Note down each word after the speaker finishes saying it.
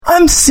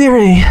I'm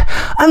Ciri.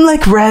 I'm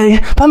like Rey,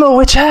 but I'm a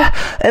witcher,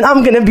 and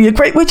I'm gonna be a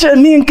great witcher,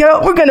 and me and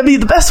Geralt, we're gonna be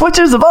the best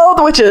witches of all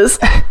the witches.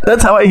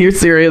 That's how I hear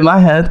Ciri in my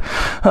head.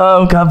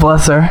 Oh, God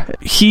bless her.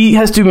 He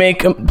has to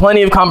make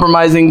plenty of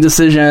compromising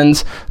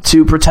decisions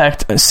to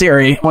protect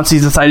Ciri. Once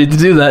he's decided to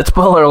do that,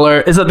 spoiler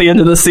alert, it's at the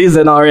end of the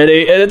season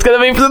already, and it's gonna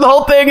be the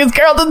whole thing is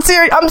Geralt and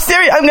Ciri. I'm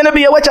Ciri, I'm gonna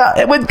be a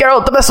witcher, with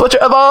Geralt, the best witcher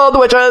of all the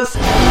witches.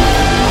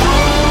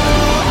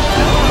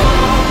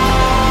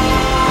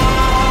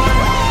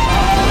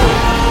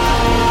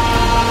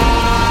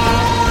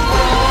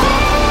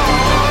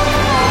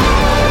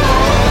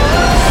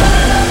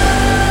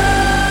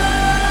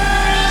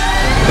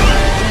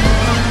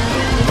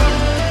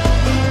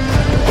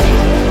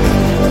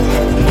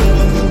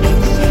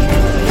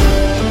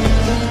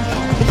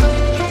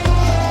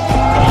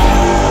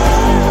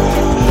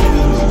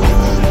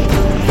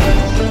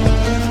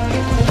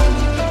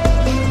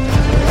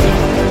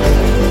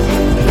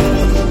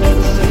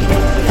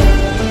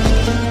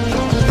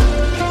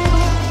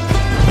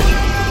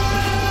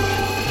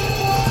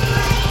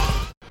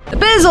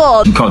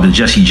 Bizzle. You called the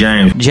Jesse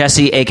James.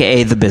 Jesse,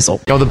 a.k.a. the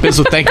Bizzle. Yo, the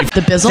Bizzle, thank you.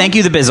 The Bizzle? Thank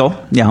you, the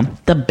Bizzle. Yeah.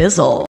 The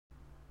Bizzle.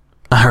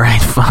 All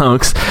right,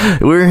 folks,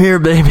 we're here,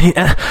 baby.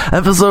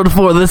 Episode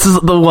 4. This is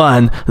the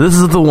one. This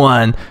is the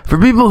one. For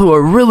people who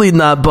are really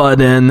not bought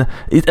in,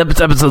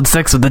 it's episode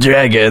 6 of the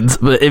Dragons.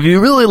 But if you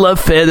really love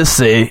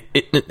fantasy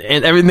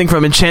and everything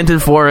from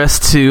Enchanted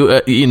Forest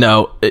to,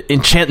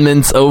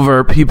 enchantments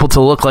over people to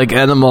look like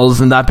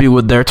animals and not be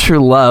with their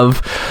true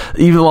love,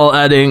 even while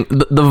adding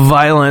the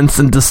violence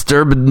and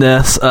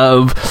disturbedness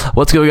of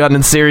what's going on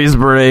in Ciri's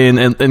brain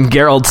and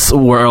Geralt's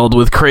world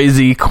with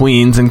crazy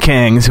queens and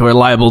kings who are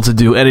liable to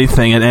do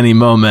anything at any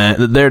moment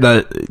that they're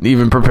not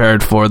even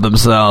prepared for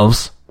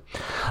themselves.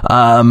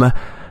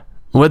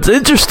 What's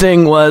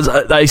interesting was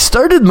I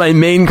started my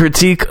main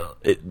critique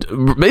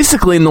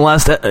basically in the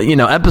last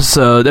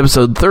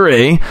episode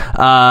 3,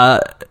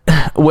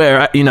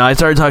 where I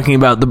started talking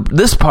about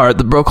this part,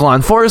 the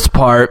Brokilon Forest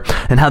part,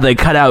 and how they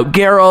cut out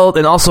Geralt,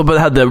 and also but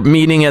how the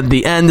meeting at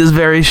the end is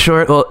very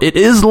short. Well, it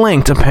is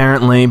linked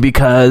apparently,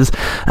 because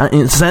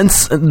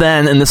since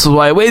then, and this is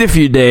why I wait a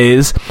few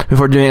days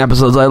before doing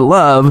episodes I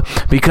love,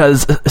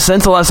 because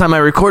since the last time I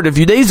recorded a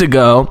few days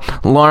ago,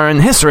 Lauren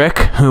Hissrich,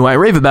 who I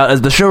rave about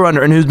as the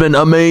showrunner and who's been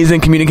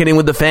amazing communicating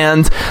with the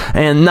fans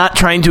and not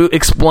trying to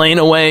explain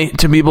away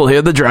to people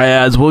here the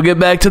Dryads. We'll get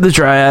back to the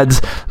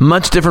Dryads.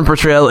 Much different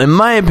portrayal, in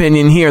my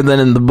opinion, here than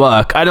in the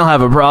book. I don't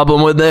have a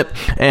problem with it,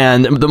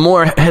 and the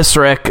more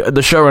Hissrich,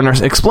 the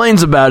showrunner,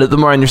 explains about it, the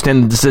more I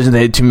understand the decision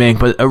they had to make.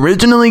 But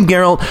originally,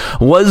 Geralt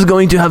was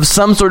going to have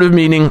some sort of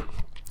meeting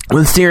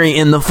with Ciri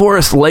in the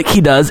forest like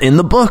he does in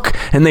the book,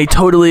 and they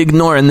totally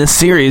ignore in this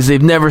series. They've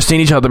never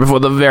seen each other before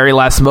the very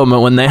last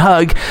moment when they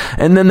hug,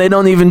 and then they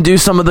don't even do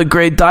some of the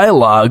great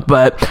dialogue.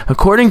 But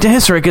according to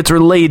Hissrich, it's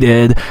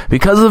related.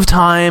 Because of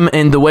time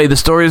and the way the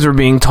stories were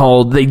being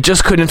told, they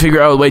just couldn't figure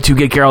out a way to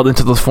get Geralt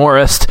into the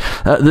forest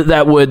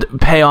that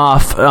would pay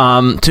off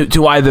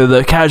to either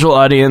the casual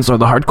audience or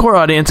the hardcore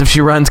audience. If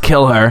she runs,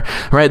 kill her.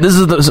 Right? This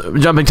is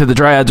jumping to the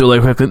Dryads really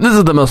quickly. This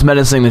is the most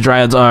menacing the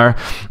Dryads are.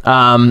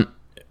 And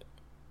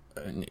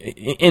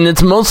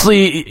it's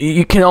mostly,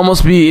 you can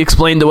almost be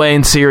explained away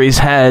in Ciri's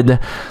head,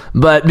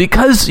 but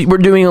because we're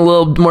doing a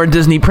little more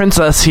Disney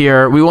princess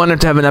here, we wanted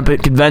to have an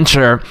epic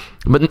adventure,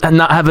 but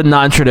not have a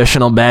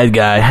non-traditional bad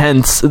guy,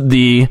 hence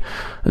the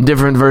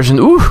different version.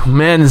 Ooh,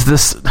 man, is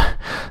this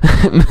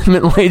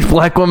middle-aged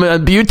black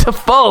woman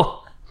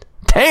beautiful?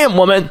 Damn,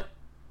 woman!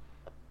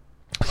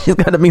 She's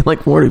got to be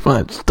like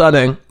 45.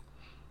 Stunning.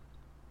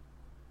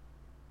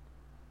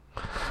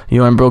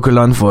 You are in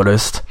Brokilon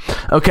Forest.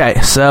 Okay,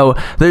 so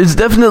there's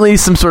definitely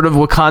some sort of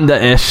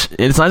Wakanda-ish.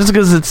 It's not just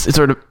because it's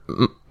sort of...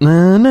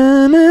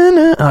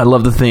 I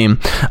love the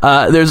theme.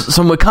 There's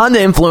some Wakanda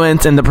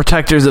influence in the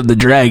Protectors of the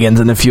Dragons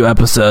in a few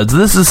episodes.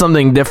 This is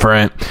something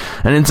different.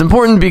 And it's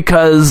important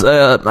because...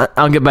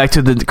 I'll get back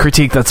to the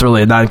critique that's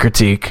really a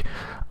non-critique.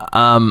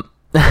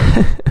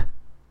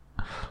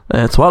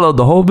 It swallowed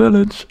the whole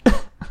village.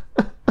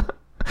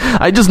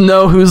 I just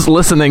know who's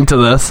listening to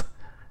this.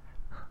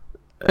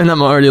 And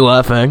I'm already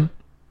laughing.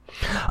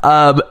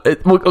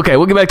 Okay,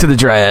 we'll get back to the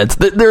Dryads.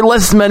 They're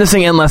less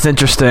menacing and less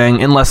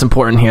interesting and less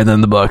important here than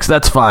the books.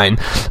 That's fine.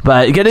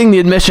 But getting the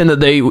admission that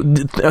they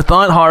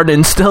thought hard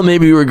and still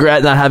maybe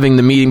regret not having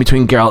the meeting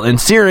between Geralt and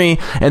Ciri,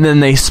 and then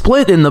they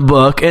split in the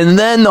book, and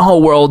then the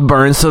whole world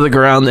burns to the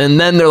ground, and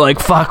then they're like,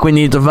 fuck, we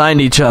need to find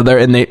each other,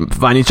 and they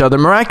find each other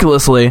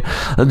miraculously,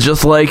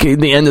 just like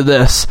the end of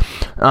this.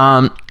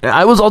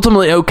 I was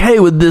ultimately okay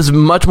with this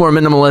much more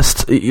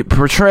minimalist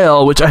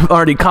portrayal, which I've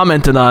already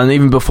commented on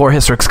even before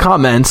Hissrich's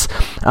comments,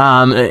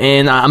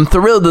 and I'm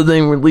thrilled that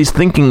they were at least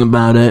thinking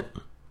about it.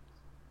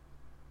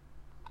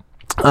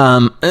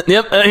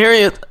 Yep, I hear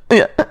you.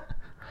 Yeah.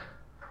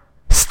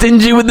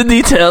 Stingy with the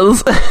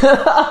details.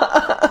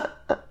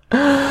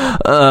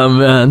 Oh,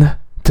 man.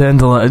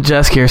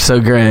 Jeskier's so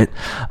great.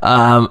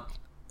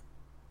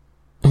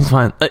 He's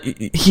fine.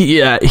 He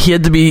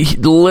had to be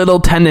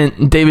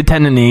David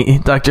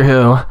Tennant-y, Doctor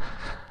Who,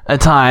 at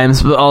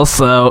times, but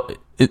also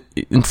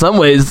in some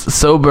ways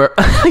sober.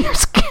 You're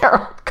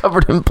scared,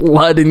 covered in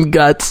blood and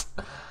guts.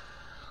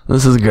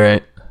 This is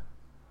great.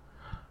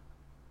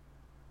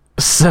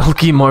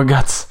 Silky more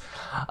guts.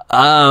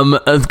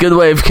 A good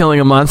way of killing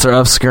a monster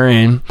off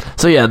screen.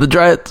 So yeah, the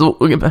Dryads.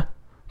 We'll get back.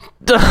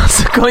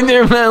 Going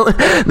there,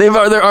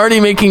 they're already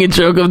making a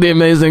joke of the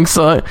amazing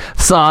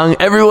song.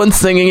 Everyone's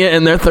singing it,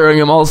 and they're throwing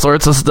him all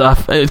sorts of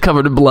stuff. It's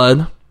covered in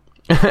blood.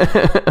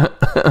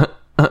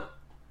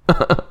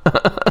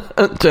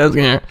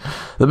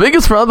 The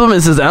biggest problem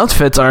is his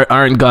outfits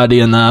aren't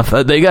gaudy enough.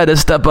 They got to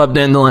step up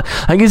Dandelion.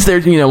 I guess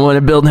they're want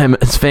to build him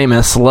as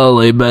famous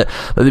slowly, but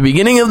at the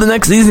beginning of the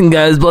next season,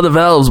 guys, Blood of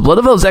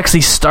Elves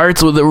actually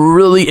starts with a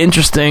really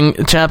interesting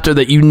chapter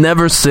that you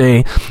never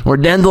see, where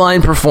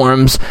Dandelion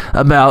performs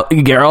about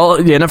Geralt,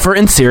 Yennefer,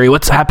 and Ciri.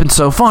 What's happened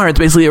so far? It's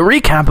basically a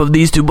recap of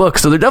these two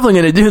books. So they're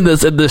definitely going to do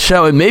this at the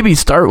show, and maybe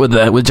start with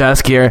that, with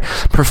Jaskier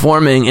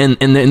performing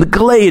in the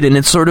Glade, and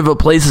it's sort of a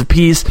place of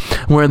peace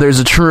where there's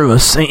a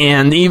truce,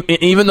 and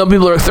even though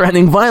people are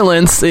threatening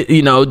violence,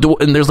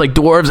 and there's like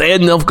dwarves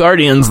and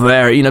Nilfgaardians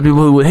there, people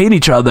who would hate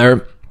each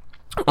other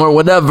or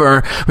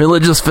whatever,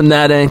 religious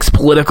fanatics,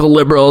 political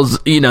liberals,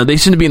 they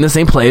shouldn't be in the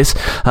same place,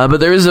 but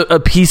there is a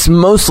peace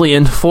mostly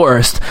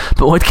enforced.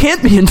 But what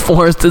can't be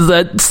enforced is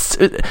that,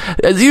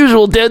 as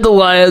usual,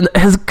 Dandelion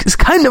has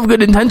kind of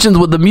good intentions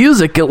with the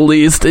music, at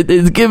least. It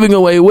is giving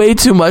away way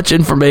too much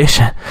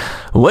information.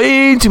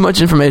 Way too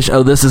much information.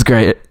 Oh, this is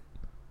great.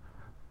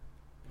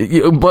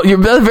 Your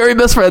very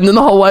best friend in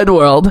the whole wide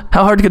world.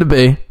 How hard could it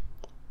be?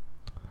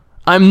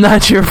 I'm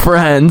not your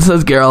friend,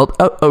 says Geralt.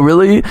 Oh,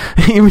 really?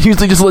 You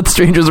usually just let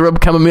strangers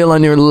rub chamomile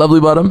on your lovely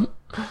bottom?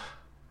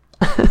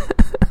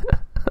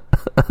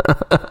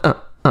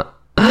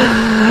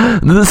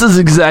 This is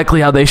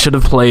exactly how they should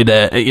have played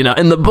it.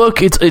 In the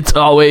book, it's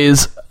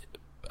always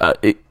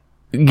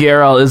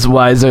Geralt is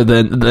wiser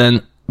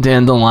than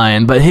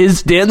Dandelion, but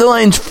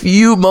Dandelion's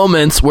few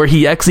moments where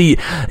he actually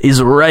is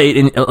right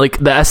in, like,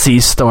 the Essie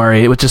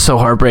story, which is so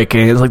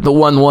heartbreaking. It's like the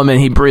one woman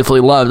he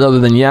briefly loved other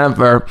than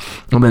Yennefer,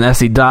 and then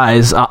Essie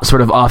dies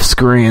sort of off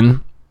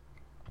screen.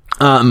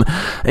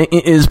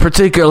 Is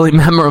particularly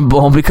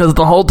memorable because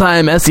the whole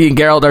time Essie and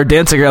Geralt are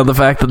dancing around the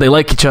fact that they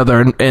like each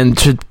other and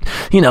should,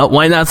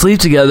 why not sleep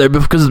together,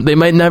 because they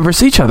might never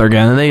see each other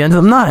again, and they end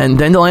up not. And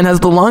Dandelion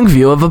has the long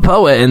view of a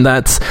poet, and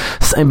that's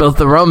in both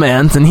the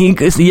romance, and he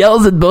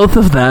yells at both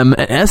of them.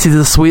 And Essie's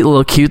a sweet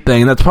little cute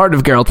thing, and that's part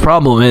of Geralt's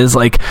problem, is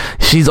like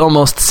she's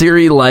almost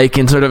Ciri-like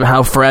in sort of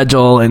how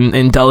fragile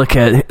and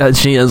delicate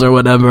she is or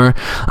whatever.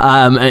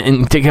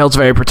 And Geralt's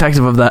very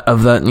protective of that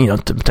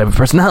type of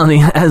personality,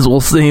 as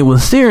we'll see with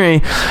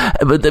Ciri,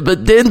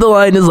 but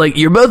Dandelion is like,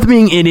 you're both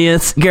being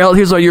idiots. Geralt,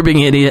 here's why you're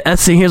being idiot.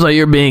 Essie, here's why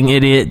you're being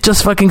idiot.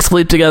 Just fucking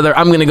sleep together.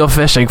 I'm gonna go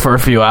fishing for a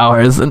few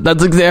hours. And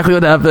that's exactly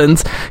what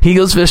happens. He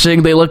goes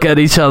fishing, they look at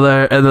each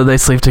other, and then they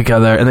sleep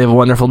together, and they have a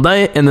wonderful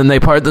night, and then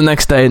they part the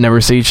next day and never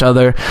see each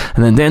other.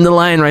 And then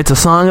Dandelion writes a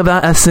song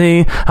about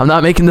Essie. I'm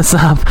not making this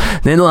up.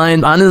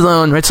 Dandelion, on his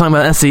own, writes a song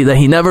about Essie that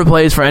he never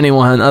plays for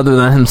anyone other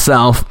than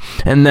himself,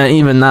 and that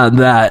even not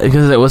that,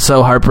 because it was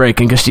so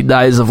heartbreaking, because she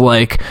dies of,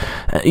 like,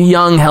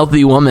 young,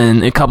 healthy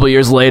woman a couple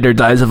years later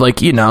dies of, like,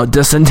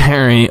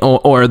 dysentery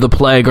or the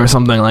plague or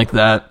something like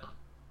that.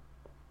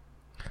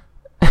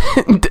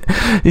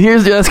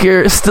 Here's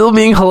Jaskier still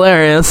being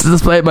hilarious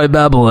despite my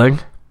babbling.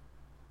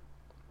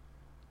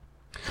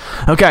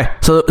 Okay,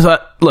 so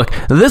look,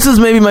 this is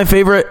maybe my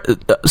favorite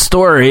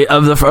story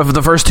of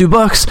the first two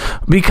books,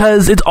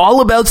 because it's all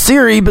about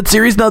Ciri, but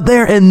Ciri's not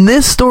there, and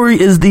this story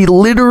is the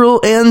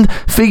literal and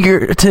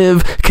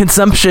figurative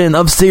conception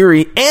of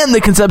Ciri, and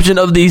the conception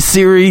of the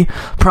Ciri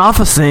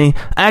prophecy,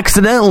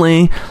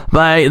 accidentally,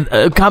 by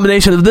a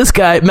combination of this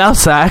guy,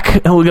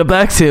 Mousesack, and we'll get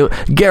back to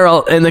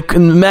Geralt, and the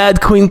mad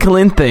Queen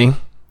Calanthe.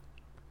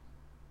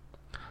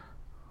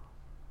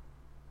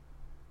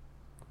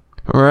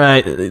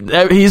 Right,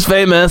 he's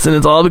famous, and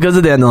it's all because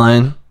of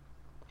Dandelion.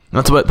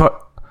 That's what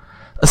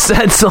a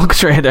sad silk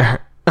trader.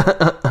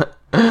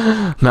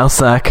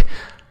 Mousesack.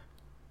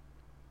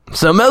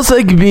 So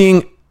Mousesack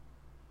being,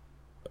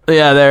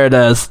 there it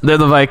is. They're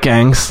the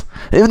Vikings.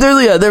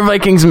 They're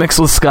Vikings mixed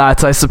with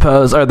Scots, I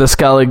suppose, or the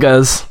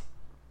Skelliges.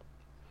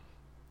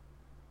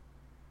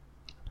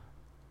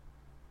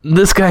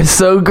 This guy's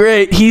so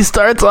great. He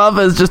starts off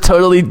as just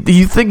totally,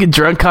 you think a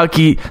drunk,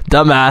 cocky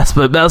dumbass,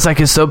 but Mousesack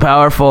is so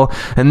powerful,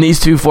 and these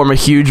two form a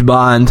huge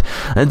bond.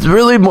 It's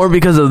really more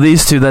because of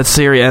these two that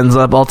Ciri ends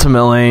up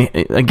ultimately,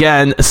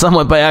 again,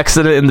 somewhat by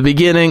accident in the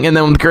beginning, and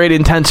then with great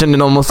intention, it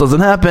almost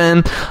doesn't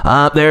happen.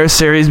 There's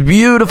Ciri's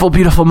beautiful,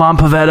 beautiful mom,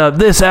 Pavetta.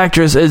 This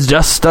actress is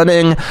just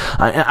stunning.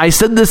 I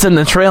said this in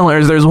the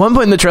trailers. There's one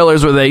point in the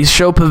trailers where they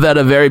show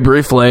Pavetta very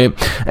briefly,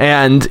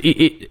 and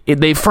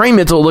they frame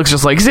it so it looks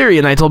just like Ciri,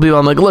 and I told people,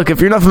 I'm like, look,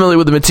 if you're not familiar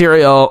with the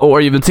material or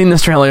you've been seeing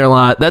this trailer a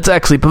lot, that's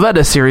actually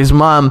Pavetta, Ciri's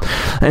mom.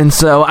 And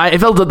so I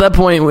felt at that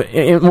point,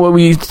 when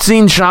we've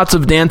seen shots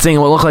of dancing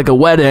in what looked like a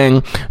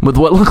wedding with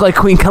what looked like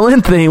Queen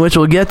Calanthe, which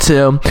we'll get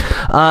to,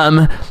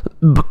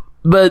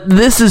 But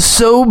this is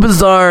so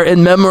bizarre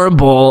and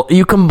memorable.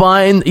 You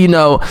combine,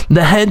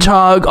 the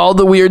hedgehog, all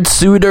the weird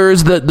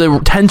suitors,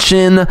 the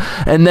tension,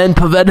 and then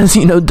Pavetta's,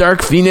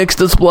 Dark Phoenix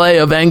display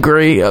of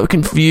angry,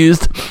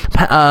 confused,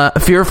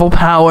 fearful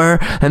power.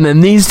 And then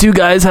these two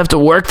guys have to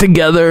work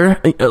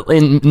together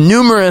in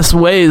numerous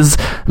ways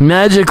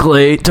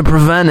magically to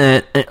prevent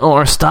it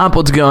or stop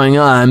what's going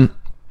on.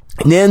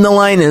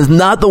 Dandelion is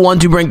not the one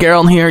to bring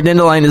Geralt here.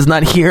 Dandelion is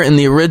not here in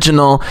the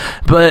original.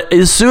 But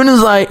as soon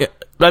as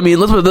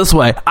let's put it this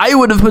way. I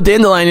would have put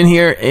Dandelion in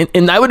here,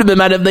 and I would have been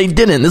mad if they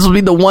didn't. This would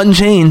be the one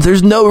change.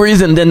 There's no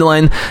reason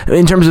Dandelion,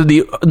 in terms of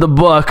the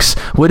books,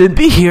 would it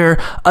be here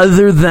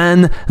other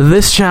than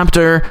this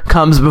chapter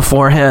comes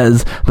before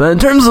his. But in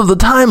terms of the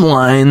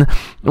timeline,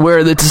 where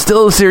it's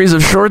still a series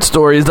of short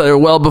stories that are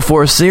well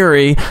before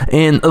Ciri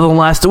in The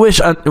Last Wish,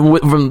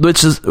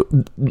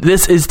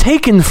 this is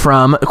taken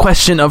from A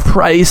Question of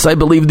Price, I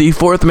believe the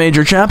fourth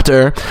major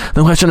chapter,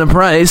 The Question of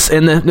Price,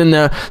 in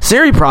the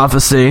Ciri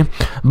prophecy,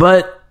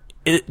 but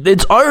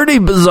it's already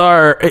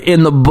bizarre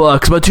in the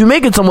books, but to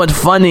make it somewhat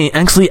funny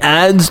actually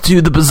adds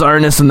to the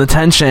bizarreness and the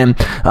tension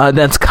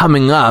that's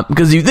coming up,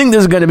 because you think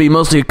this is going to be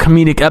mostly a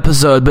comedic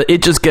episode, but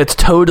it just gets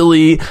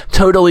totally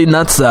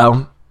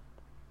nutso.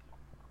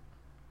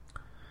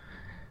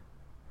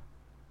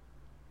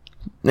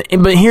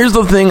 But here's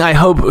the thing I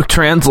hope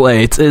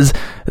translates, is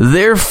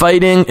they're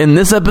fighting in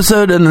this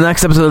episode and the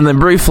next episode, and then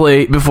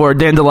briefly before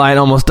Dandelion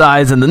almost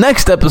dies in the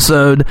next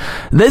episode.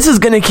 This is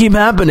going to keep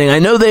happening. I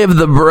know they have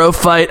the bro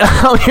fight.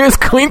 Oh, here's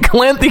Queen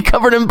Calanthe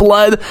covered in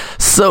blood.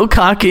 So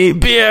cocky.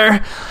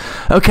 Beer.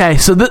 Okay,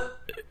 so this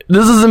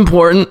is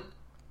important.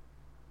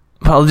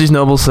 Apologies,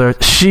 noble sir.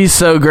 She's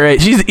so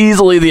great. She's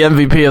easily the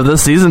MVP of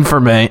this season for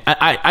me.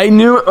 I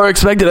knew or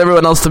expected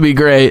everyone else to be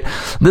great.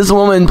 This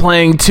woman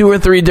playing 2 or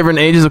 3 different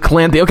ages of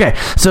Calanthe. Okay,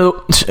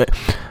 so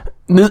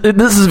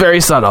this is very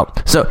subtle.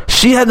 So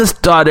she had this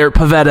daughter,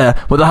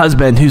 Pavetta, with a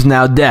husband who's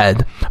now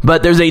dead.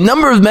 But there's a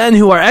number of men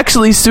who are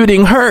actually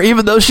suiting her,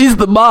 even though she's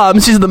the mom,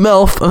 she's the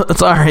MILF.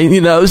 Sorry,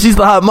 she's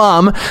the hot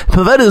mom.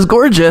 Pavetta is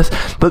gorgeous,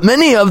 but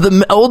many of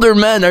the older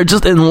men are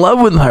just in love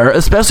with her,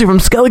 especially from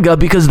Skellige,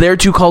 because their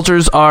two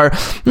cultures are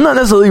not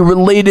necessarily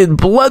related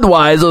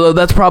blood-wise, although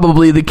that's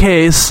probably the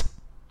case.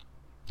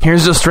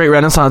 Here's just straight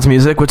Renaissance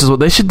music, which is what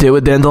they should do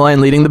with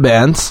Dandelion leading the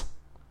bands.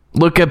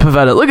 Look at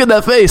Pavetta. Look at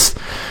that face.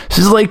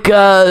 She's like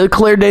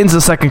Claire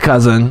Danes' second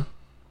cousin.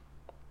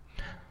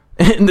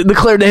 The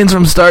Claire Danes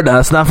from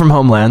Stardust, not from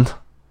Homeland.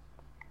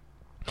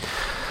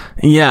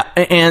 Yeah,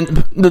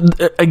 and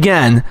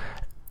again,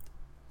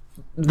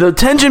 the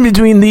tension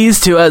between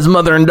these two as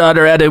mother and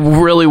daughter at a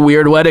really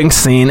weird wedding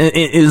scene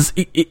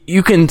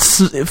you can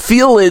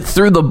feel it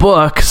through the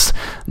books.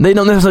 They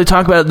don't necessarily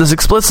talk about this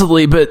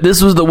explicitly, but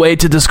this was the way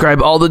to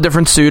describe all the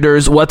different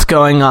suitors, what's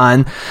going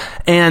on.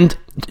 And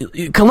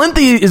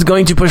Calanthe is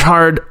going to push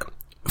hard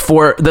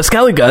for the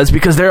Skelliges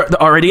because they're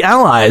already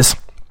allies.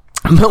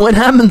 But what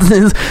happens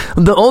is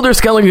the older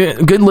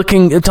Skellige,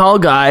 good-looking, tall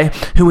guy,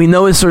 who we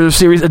know is sort of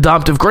Ciri's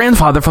adoptive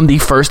grandfather from the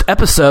first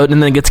episode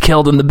and then gets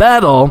killed in the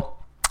battle,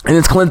 and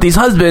it's Calanthe's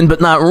husband,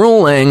 but not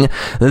ruling.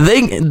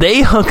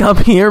 They hook up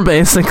here,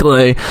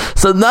 basically.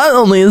 So not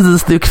only is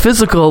this the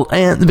physical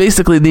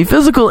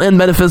and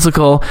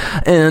metaphysical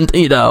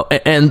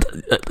and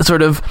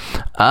sort of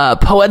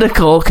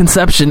poetical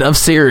conception of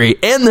Ciri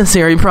and the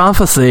Ciri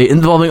prophecy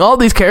involving all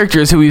these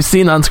characters who we've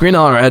seen on screen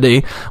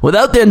already,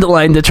 without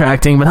Dandelion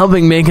detracting, but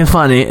helping make it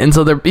funny. And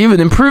so they're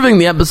even improving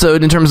the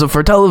episode in terms of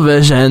for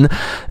television.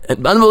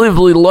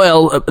 Unbelievably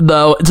loyal,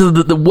 though, to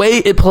the way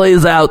it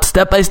plays out,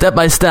 step by step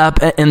by step,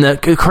 and the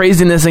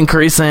craziness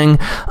increasing,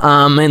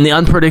 and the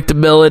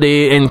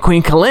unpredictability, and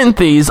Queen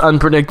Calanthe's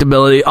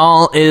unpredictability,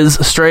 all is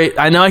straight.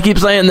 I know I keep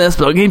saying this,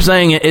 but I'll keep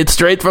saying it. It's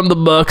straight from the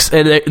books,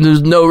 and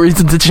there's no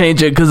reason to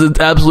change it, because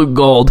it's absolute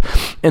gold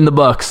in the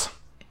books.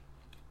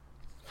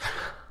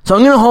 So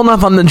I'm going to hold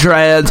off on the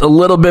Dryads a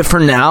little bit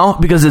for now,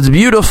 because it's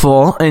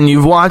beautiful, and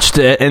you've watched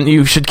it, and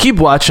you should keep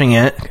watching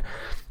it.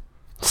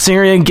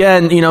 Ciri,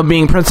 again,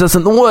 being Princess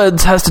in the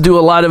Woods, has to do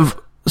a lot of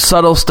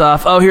subtle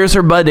stuff. Oh, here's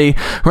her buddy.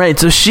 Right,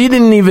 so she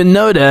didn't even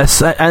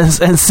notice,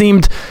 as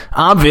seemed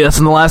obvious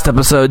in the last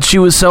episode. She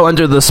was so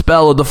under the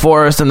spell of the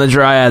forest and the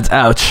Dryads.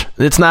 Ouch.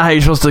 It's not how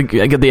you're supposed to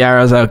get the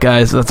arrows out,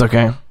 guys. That's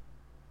okay.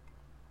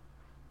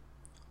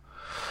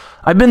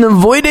 I've been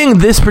avoiding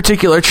this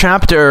particular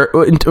chapter,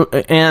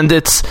 and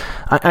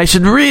I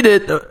should read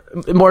it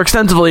more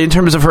extensively in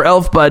terms of her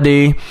elf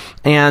buddy,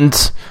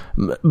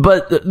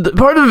 but the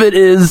part of it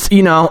is,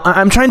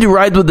 I'm trying to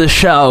ride with the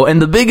show,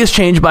 and the biggest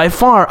change by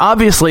far,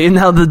 obviously, and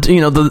now the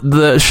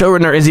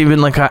showrunner is even,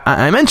 like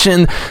I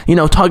mentioned,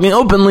 talking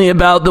openly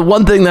about the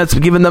one thing that's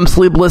given them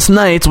sleepless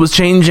nights was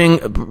changing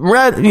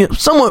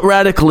somewhat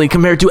radically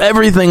compared to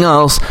everything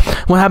else,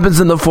 what happens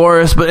in the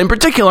forest, but in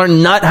particular,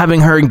 not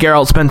having her and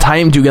Geralt spend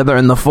time together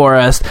in the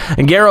forest,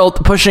 and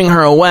Geralt pushing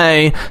her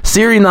away,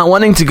 Ciri not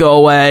wanting to go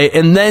away,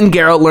 and then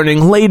Geralt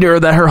learning later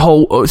that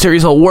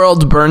Ciri's whole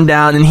world's burned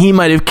down, and he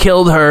might have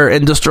killed her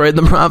and destroyed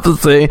the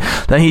prophecy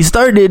that he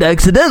started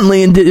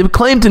accidentally and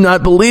claimed to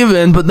not believe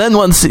in. But then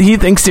once he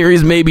thinks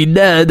Ciri's maybe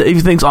dead, he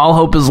thinks all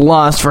hope is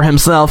lost for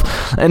himself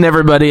and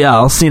everybody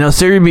else.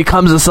 Ciri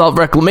becomes a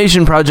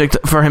self-reclamation project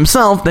for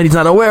himself that he's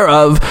not aware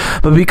of,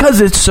 but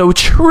because it's so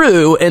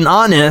true and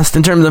honest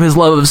in terms of his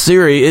love of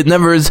Ciri, it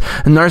never is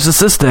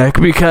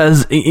narcissistic,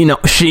 because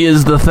she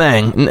is the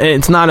thing.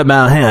 It's not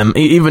about him,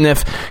 even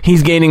if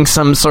he's gaining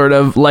some sort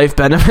of life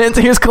benefits.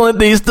 Here's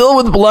Calanthe still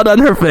with blood on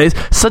her face,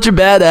 such a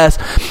badass.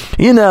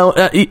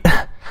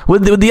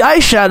 With the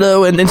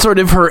eyeshadow and sort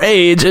of her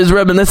age is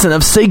reminiscent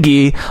of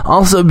Siggy,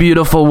 also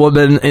beautiful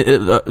woman,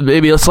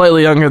 maybe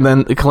slightly younger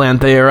than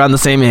Calanthe, around the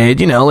same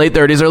age, late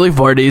 30s, early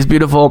 40s,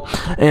 beautiful,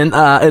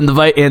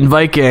 in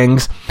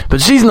Vikings.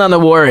 But she's not a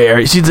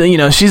warrior. She's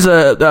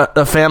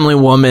a family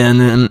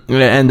woman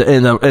and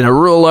a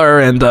ruler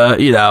and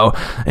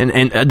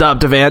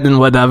adoptive aunt and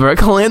whatever.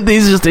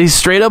 Calanthe's just a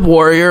straight up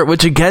warrior,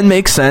 which again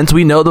makes sense.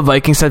 We know the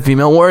Vikings had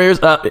female warriors.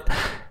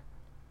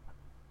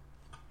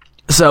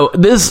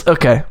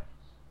 Okay.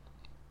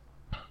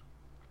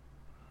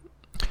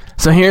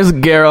 So here's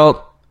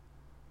Geralt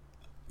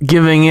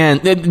giving in.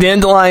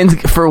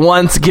 Dandelion's for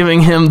once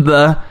giving him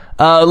the,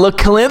 look,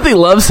 Calanthe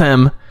loves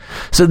him.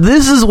 So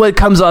this is what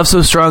comes off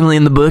so strongly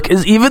in the book,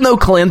 is even though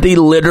Calanthe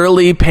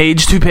literally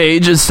page to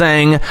page is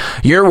saying,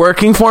 you're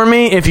working for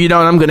me, if you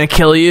don't, I'm gonna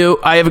kill you,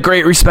 I have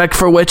great respect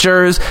for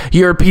Witchers,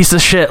 you're a piece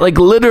of shit, like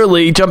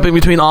literally jumping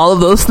between all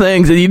of those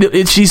things,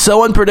 and she's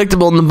so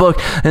unpredictable in the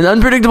book, and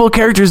unpredictable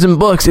characters in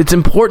books, it's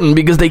important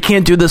because they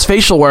can't do this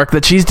facial work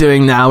that she's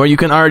doing now, where you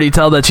can already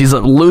tell that she's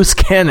a loose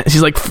cannon.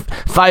 She's like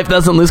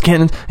 5,000 loose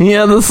cannons.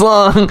 Yeah, the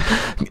song.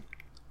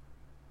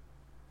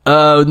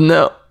 Oh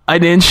no, I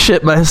didn't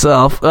shit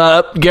myself.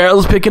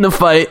 Geralt's picking a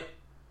fight.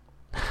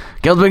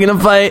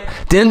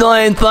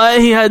 Dandelion thought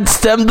he had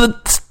stemmed the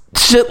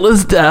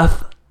shitless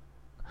death.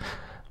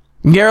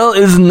 Geralt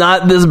is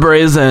not this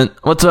brazen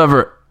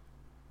whatsoever.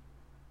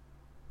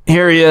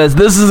 Here he is.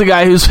 This is the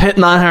guy who's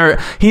hitting on her.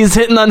 He's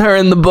hitting on her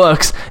in the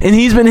books, and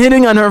he's been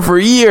hitting on her for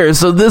years,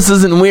 so this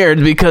isn't weird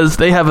because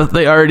they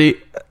already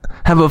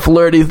have a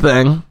flirty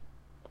thing.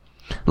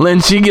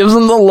 Then she gives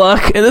him the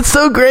look, and it's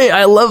so great.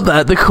 I love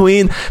that. The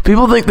queen,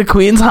 people think the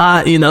queen's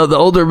hot, the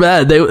older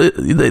bed.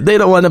 They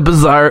don't want a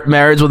bizarre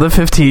marriage with a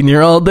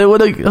 15-year-old. They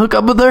want to hook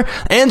up with her,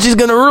 and she's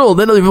gonna rule.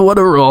 They don't even want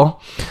to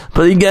rule.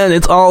 But again,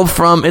 it's all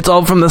from the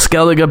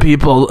Skellige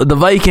people, the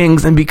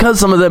Vikings, and because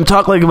some of them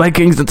talk like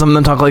Vikings and some of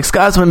them talk like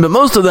Scotsmen, but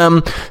most of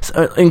them,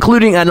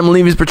 including Adam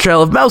Levy's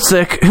portrayal of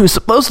Mousik, who's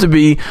supposed to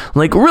be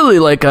really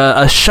like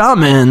a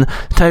shaman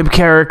type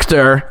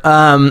character,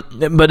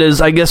 but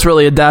is, I guess,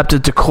 really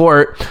adapted to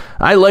court.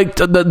 I liked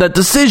that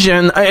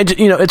decision.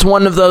 It's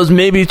one of those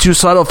maybe too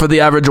subtle for the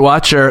average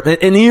watcher,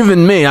 and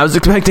even me. I was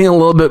expecting a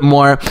little bit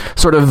more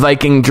sort of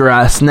Viking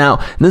dress.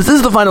 Now, this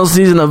is the final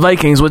season of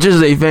Vikings, which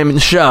is a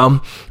famous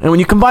show, and when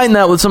you combine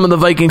that with some of the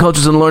Viking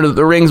cultures in Lord of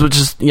the Rings, which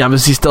is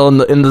obviously still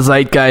in the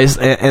zeitgeist,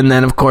 and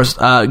then of course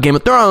Game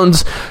of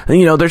Thrones,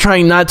 they're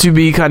trying not to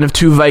be kind of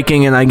too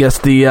Viking in, I guess,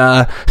 the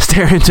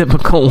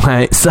stereotypical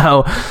way.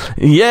 So,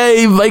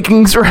 yay,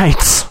 Vikings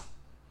rights.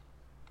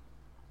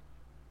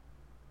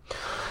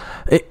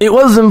 It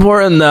was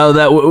important, though,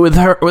 that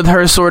with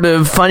her sort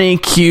of funny,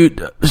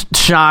 cute,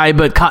 shy,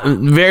 but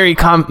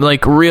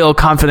real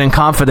confident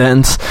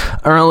confidence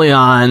early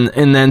on,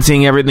 and then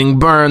seeing everything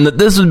burn, that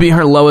this would be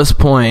her lowest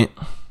point.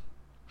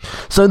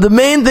 So the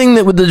main thing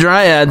that with the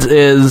Dryads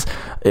is,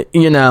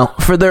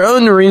 for their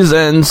own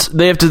reasons,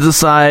 they have to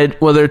decide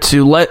whether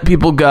to let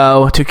people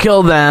go, to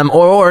kill them,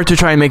 or to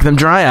try and make them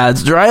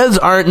Dryads. Dryads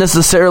aren't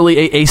necessarily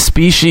a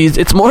species.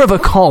 It's more of a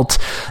cult.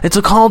 It's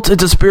a cult.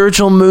 It's a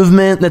spiritual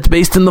movement that's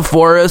based in the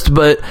forest,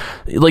 but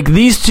like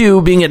these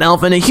two, being an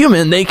elf and a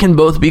human, they can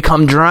both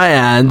become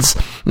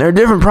Dryads. There are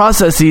different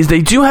processes.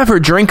 They do have her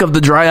drink of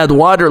the Dryad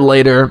water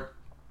later,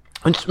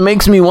 which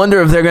makes me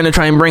wonder if they're going to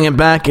try and bring it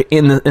back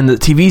in the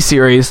TV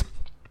series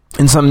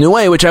in some new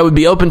way, which I would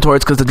be open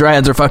towards because the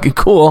Dryads are fucking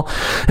cool.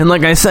 And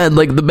like I said,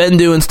 like the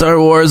Bendu in Star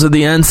Wars or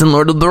the Ents in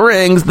Lord of the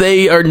Rings,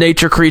 they are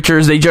nature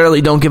creatures. They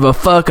generally don't give a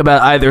fuck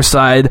about either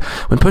side.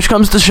 When push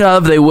comes to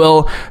shove, they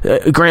will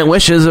grant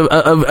wishes of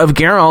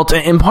Geralt.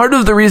 And part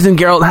of the reason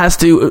Geralt has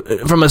to,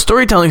 from a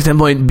storytelling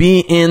standpoint, be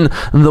in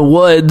the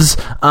woods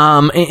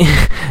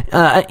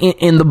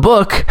in the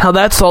book, how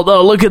that's sold.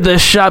 Oh, look at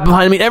this shot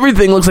behind me.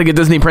 Everything looks like a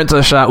Disney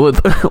princess shot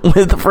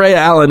with Freya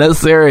Allan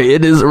as Ciri.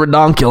 It is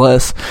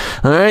redonkulous.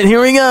 All right. Here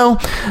we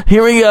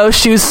go.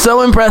 She was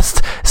so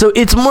impressed. So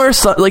it's more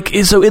so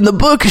in the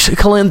book,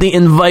 Calanthe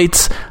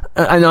invites.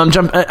 I know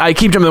I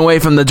keep jumping away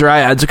from the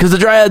Dryads because the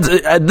Dryads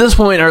at this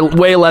point are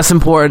way less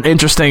important,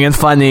 interesting, and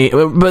funny,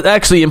 but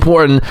actually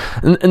important,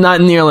 not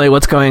nearly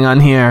what's going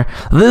on here.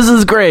 This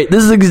is great.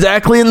 This is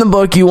exactly in the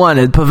book you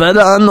wanted.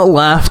 Pavetta on the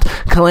left,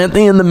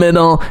 Calanthe in the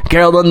middle,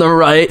 Geralt on the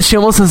right. She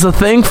almost has a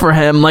thing for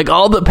him, like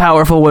all the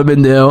powerful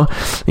women do.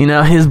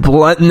 His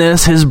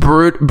bluntness, his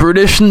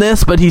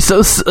brutishness, but he's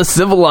so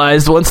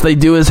civilized once they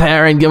do his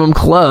hair and give him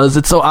clothes.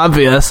 It's so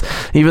obvious,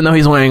 even though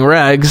he's wearing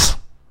rags.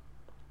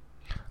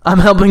 I'm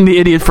helping the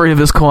idiot free of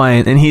his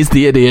coin, and he's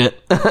the idiot.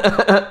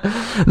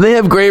 They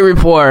have great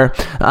rapport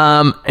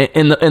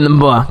in the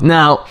book.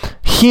 Now,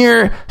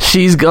 here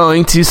she's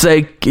going to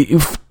say,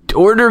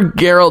 order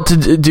Geralt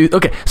to do...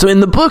 Okay, so in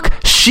the book,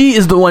 she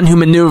is the one who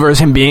maneuvers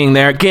him being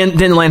there.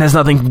 Dandelion has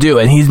nothing to do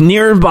with it. He's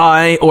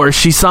nearby, or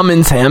she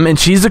summons him, and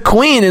she's a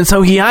queen, and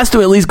so he has to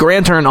at least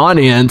grant her an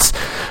audience.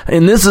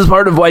 And this is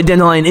part of why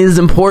Dandelion is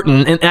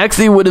important. And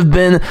actually would have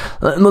been...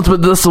 Let's put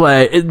it this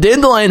way.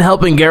 Dandelion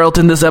helping Geralt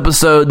in this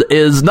episode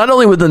is not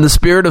only within the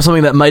spirit of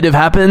something that might have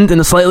happened in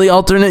a slightly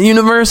alternate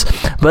universe,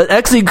 but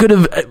actually could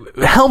have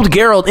helped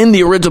Geralt in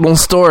the original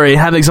story,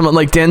 having someone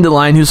like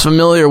Dandelion who's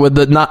familiar with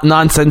the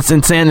nonsense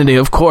insanity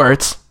of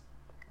courts.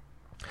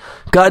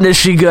 God, is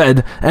she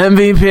good.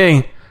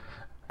 MVP.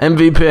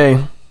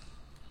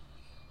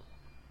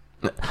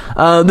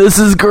 This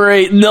is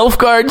great.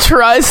 Nilfgaard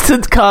tries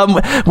to come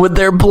with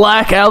their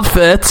black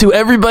outfits, who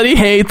everybody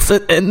hates,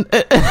 and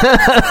the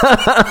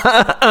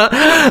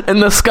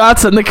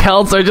Scots and the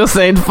Celts are just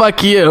saying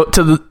 "fuck you"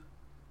 to the.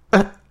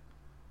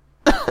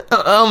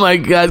 Oh my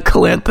God,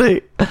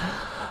 Calanthe,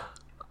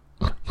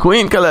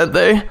 Queen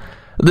Calanthe.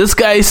 This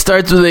guy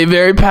starts with a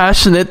very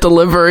passionate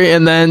delivery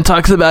and then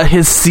talks about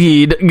his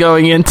seed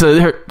going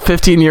into her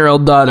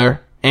 15-year-old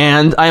daughter.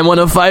 And I am one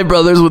of 5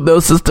 brothers with no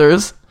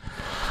sisters.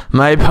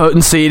 My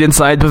potent seed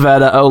inside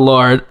Pavetta, oh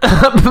lord.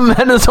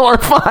 Pavetta's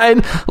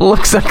horrified,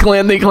 looks at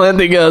Calanthe.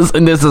 Calanthe goes,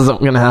 and this isn't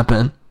going to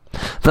happen.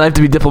 But I have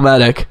to be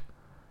diplomatic.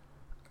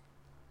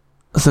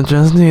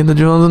 Suggesting the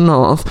Jewel of the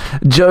North.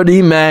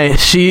 Jodie May,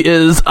 she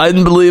is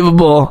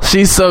unbelievable.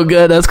 She's so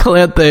good as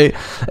Calanthe,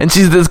 and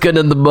she's this good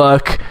in the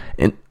book.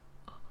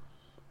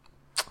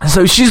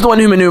 So she's the one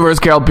who maneuvers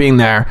Geralt being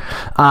there.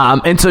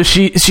 And so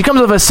she comes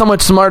off as so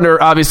much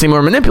smarter, obviously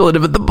more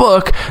manipulative at the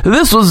book.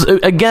 This was,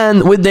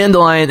 again, with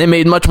Dandelion, it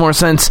made much more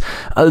sense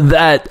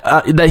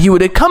that he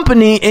would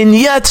accompany, and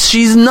yet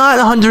she's not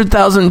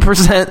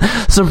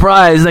 100,000%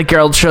 surprised that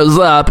Geralt shows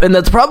up. And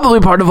that's probably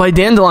part of why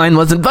Dandelion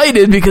was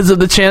invited, because of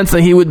the chance that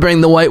he would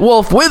bring the White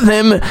Wolf with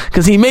him,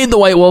 because he made the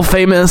White Wolf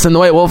famous, and the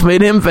White Wolf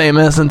made him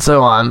famous, and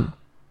so on.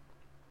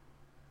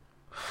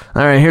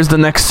 All right, here's the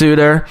next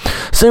suitor.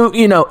 So,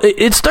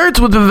 it starts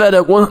with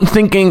Pavetta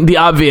thinking the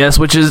obvious,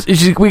 which is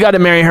we got to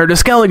marry her to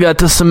Skellige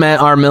to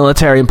cement our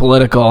military and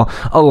political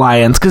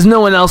alliance, because no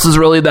one else is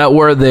really that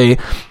worthy.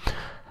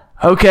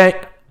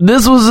 Okay,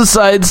 this was a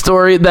side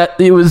story that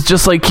it was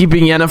just like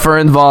keeping Yennefer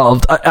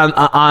involved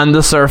on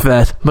the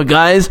surface. But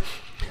guys,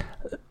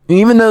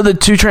 even though the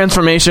 2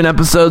 transformation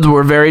episodes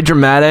were very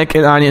dramatic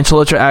and Anya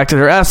Chalotra acted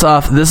her ass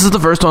off, this is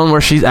the first one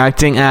where she's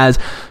acting as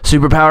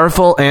super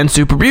powerful and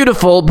super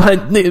beautiful,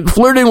 but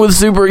flirting with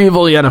super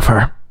evil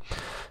Yennefer.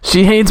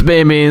 She hates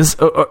babies,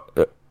 or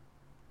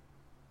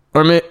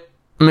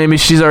maybe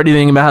she's already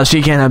thinking about how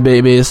she can't have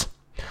babies.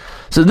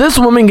 So this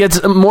woman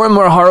gets more and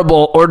more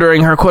horrible,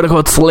 ordering her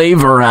quote-unquote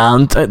slave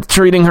around,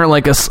 treating her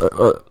like a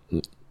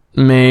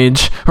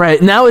mage.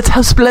 Right, now it's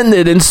how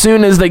splendid, and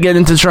soon as they get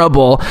into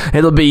trouble,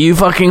 it'll be, you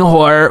fucking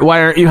whore,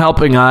 why aren't you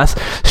helping us?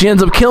 She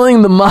ends up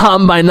killing the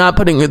mom by not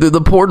putting her through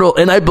the portal,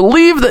 and I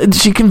believe that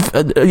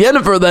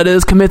Yennefer, that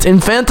is, commits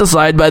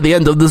infanticide by the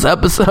end of this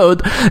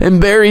episode,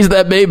 and buries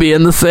that baby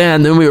in the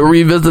sand, and we'll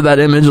revisit that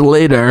image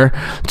later,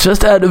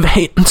 just out of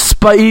hate and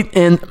spite,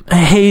 and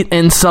hate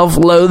and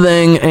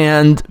self-loathing,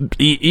 and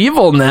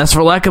evilness,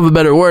 for lack of a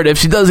better word, if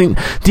she doesn't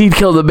indeed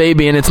kill the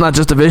baby, and it's not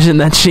just a vision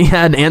that she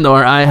had and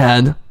or I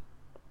had.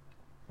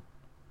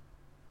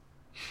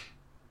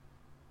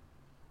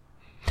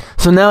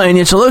 So now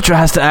Anya Chalotra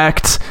has to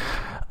act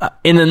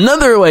in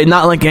another way,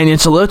 not like Anya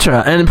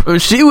Chalotra. And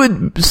she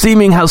would,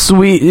 seeming how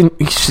sweet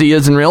she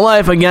is in real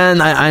life, again,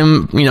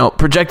 I'm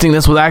projecting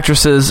this with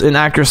actresses and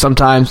actors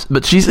sometimes,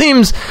 but she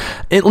seems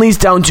at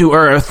least down to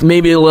earth,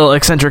 maybe a little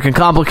eccentric and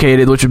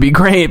complicated, which would be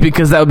great,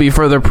 because that would be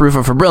further proof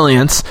of her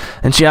brilliance,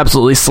 and she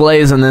absolutely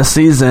slays in this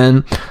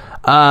season.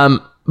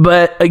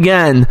 But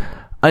again,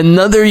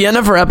 another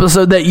Yennefer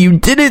episode that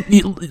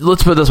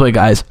let's put it this way,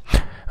 guys.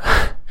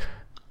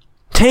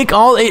 Take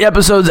all 8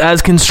 episodes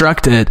as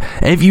constructed.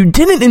 And if you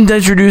didn't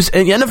introduce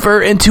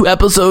Yennefer into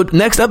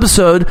next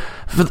episode,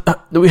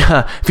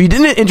 if you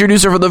didn't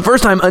introduce her for the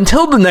first time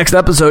until the next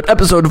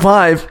episode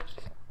 5,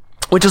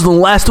 which is the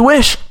last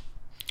wish,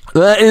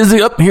 that is,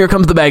 here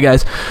comes the bad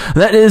guys.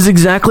 That is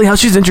exactly how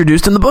she's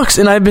introduced in the books.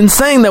 And I've been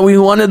saying that we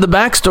wanted the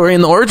backstory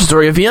and the origin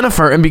story of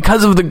Yennefer, and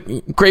because of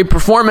the great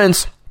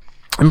performance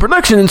and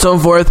production and so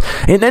forth,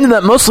 it ended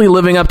up mostly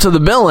living up to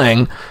the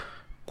billing.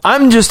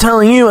 I'm just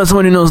telling you, as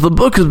someone who knows the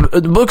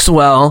books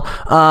well,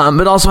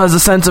 but also has a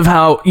sense of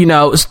how,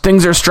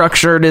 things are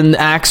structured and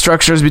act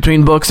structures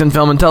between books and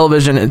film and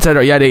television,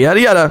 etc., yada, yada,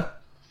 yada.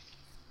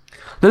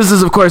 This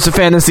is, of course, a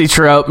fantasy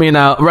trope,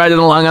 riding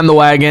along on the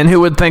wagon.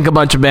 Who would think a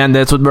bunch of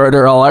bandits would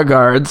murder all our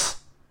guards?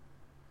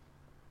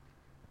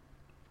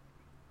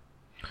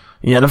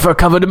 Yennefer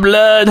covered in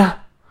blood.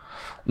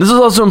 This is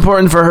also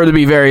important for her to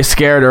be very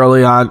scared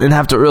early on and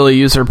have to really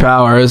use her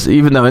powers,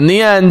 even though in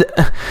the end,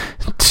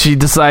 she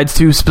decides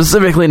to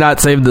specifically not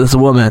save this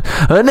woman.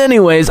 But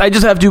anyways, I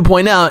just have to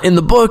point out, in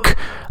the book,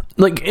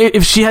 like,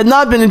 if she had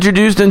not been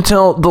introduced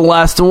until The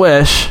Last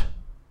Wish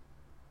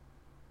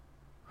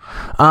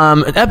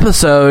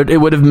episode, it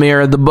would have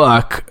mirrored the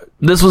book.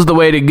 This was the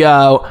way to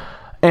go.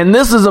 And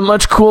this is a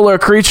much cooler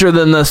creature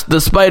than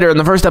the spider in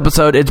the first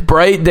episode. It's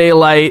bright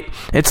daylight.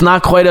 It's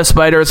not quite a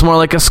spider. It's more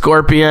like a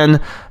scorpion.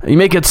 You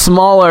make it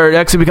smaller, it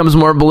actually becomes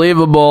more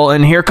believable.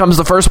 And here comes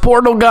the first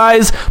portal,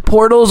 guys.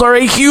 Portals are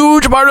a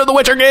huge part of the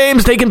Witcher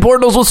games. Taking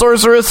portals with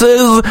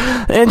sorceresses,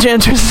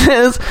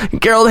 enchantresses.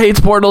 Geralt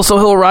hates portals, so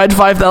he'll ride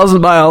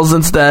 5,000 miles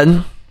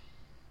instead.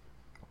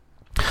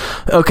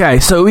 Okay,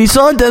 so we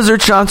saw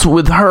desert shots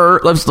with her.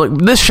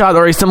 This shot,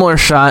 or a similar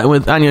shot,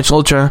 with Anya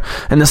Chulcha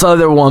and this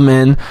other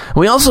woman.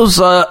 We also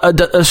saw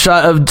a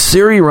shot of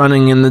Ciri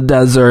running in the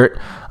desert.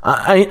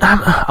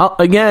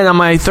 Again, on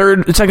my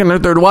second or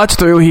third watch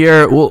through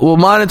here, we'll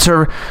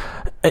monitor.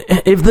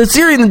 If the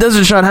Ciri in the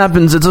desert shot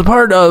happens, it's a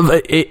part of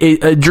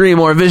a dream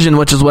or a vision,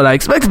 which is what I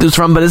expected this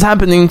from, but it's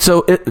happening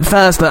so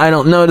fast that I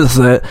don't notice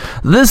it.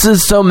 This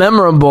is so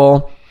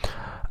memorable.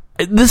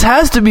 This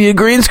has to be a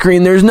green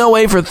screen. There's no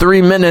way for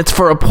 3 minutes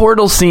for a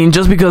portal scene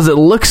just because it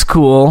looks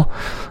cool.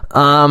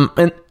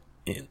 And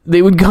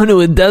they would go to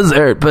a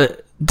desert,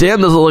 but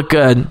damn, does it look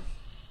good.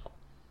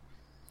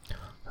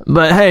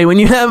 But hey, when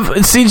you have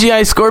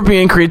CGI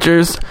scorpion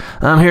creatures,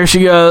 here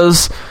she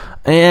goes.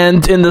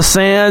 And in the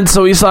sand,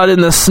 so we saw it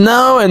in the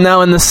snow, and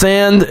now in the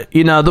sand,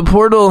 the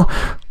portal.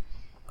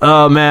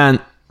 Oh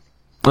man.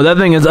 Well, that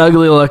thing is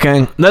ugly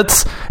looking.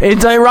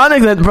 It's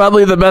ironic that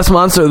probably the best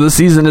monster of the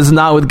season is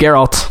not with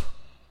Geralt.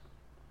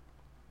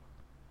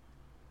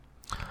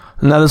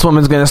 Now this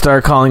woman's going to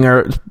start calling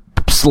her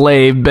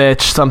slave,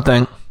 bitch,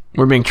 something.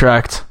 We're being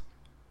tracked.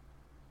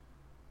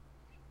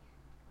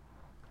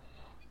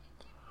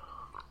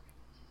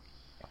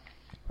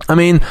 I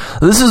mean,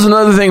 this is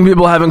another thing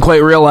people haven't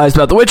quite realized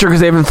about The Witcher, because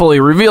they haven't fully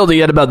revealed it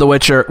yet about The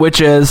Witcher,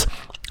 which is,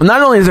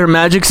 not only is their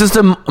magic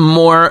system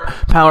more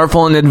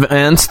powerful and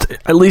advanced,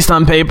 at least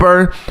on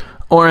paper,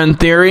 or in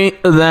theory,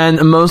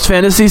 than most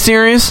fantasy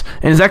series,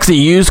 and is actually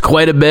used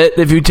quite a bit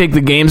if you take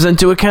the games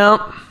into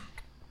account.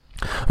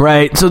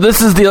 Right, so this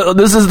is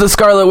the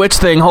Scarlet Witch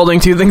thing, holding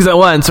two things at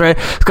once, right?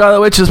 Scarlet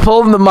Witch is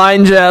pulling the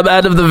mind gem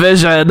out of the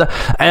Vision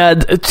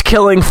and it's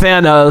killing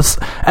Thanos.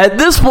 At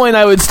this point,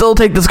 I would still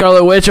take the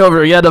Scarlet Witch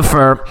over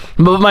Yennefer,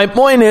 but my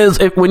point is,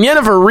 when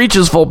Yennefer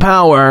reaches full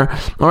power,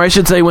 or I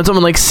should say, when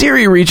someone like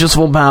Ciri reaches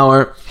full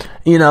power,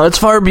 it's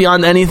far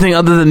beyond anything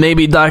other than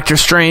maybe Doctor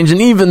Strange,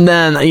 and even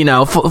then,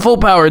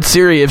 full-powered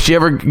Ciri, if she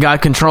ever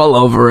got control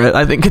over it,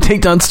 I think could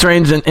take down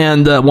Strange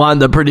and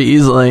Wanda pretty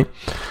easily.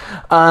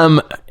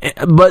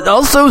 But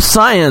also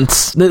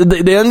science.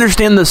 They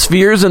understand the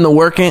spheres and the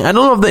working. I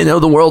don't know if they know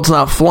the world's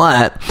not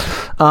flat.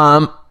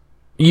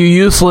 You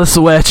useless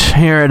witch.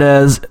 Here it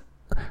is.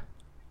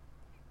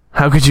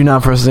 How could you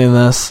not foresee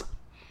this?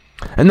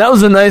 And that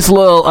was a nice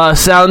little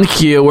sound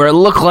cue where it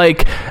looked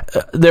like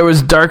there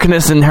was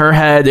darkness in her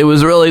head. It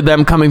was really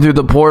them coming through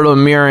the portal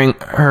and mirroring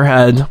her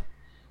head.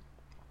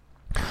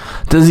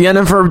 Does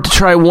Yennefer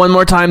try one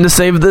more time to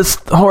save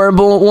this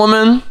horrible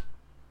woman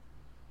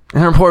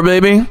and her poor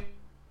baby?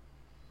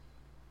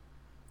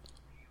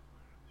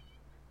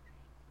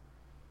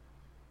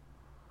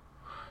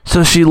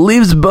 So she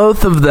leaves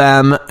both of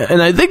them,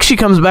 and I think she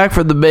comes back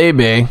for the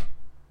baby.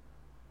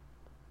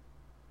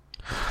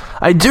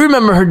 I do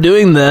remember her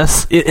doing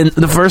this in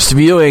the first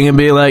viewing and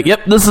being like,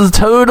 yep, this is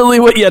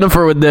totally what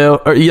Yennefer would do,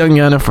 or young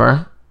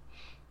Yennefer.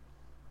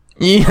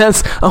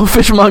 Yes, oh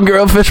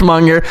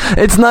fishmonger.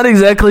 It's not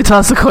exactly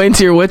toss a coin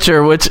to your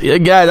Witcher, which,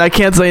 again, I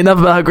can't say enough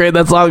about how great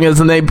that song is,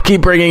 and they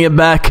keep bringing it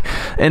back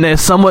in a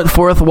somewhat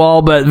fourth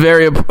wall, but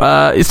very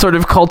sort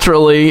of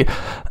culturally,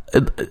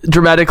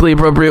 dramatically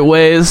appropriate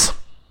ways.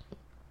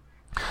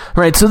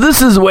 Right, so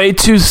this is way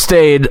too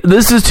staid.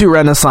 This is too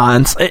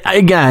Renaissance.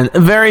 Again, a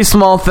very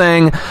small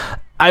thing.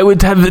 I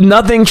would have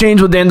nothing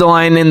change with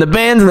Dandelion in the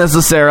band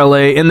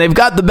necessarily, and they've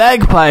got the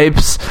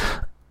bagpipes.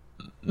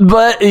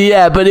 But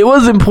it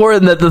was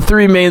important that the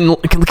three main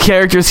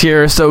characters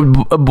here are so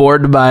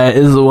bored by it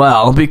as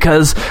well,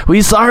 because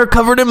we saw her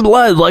covered in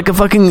blood like a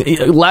fucking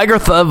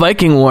Lagertha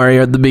Viking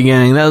warrior at the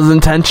beginning. That was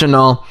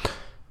intentional.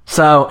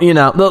 So,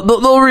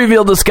 they'll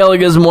reveal the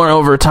Skelliges more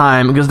over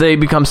time because they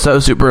become so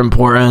super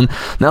important.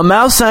 Now,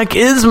 Mousesack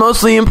is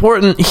mostly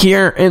important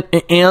here and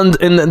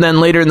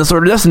then later in the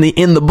Sword of Destiny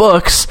in the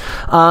books.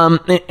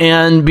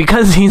 And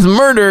because he's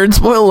murdered,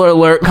 spoiler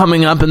alert,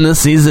 coming up in this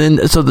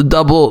season, so the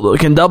double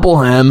can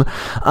double him.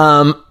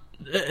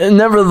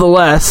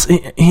 Nevertheless,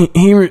 he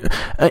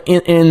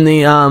in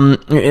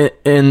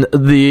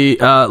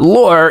the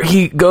lore,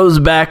 he goes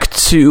back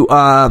to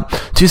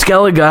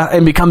Skellige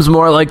and becomes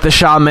more like the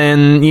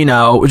shaman,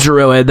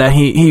 druid that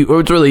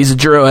he's a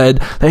druid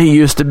that he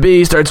used to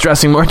be. Starts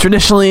dressing more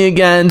traditionally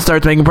again.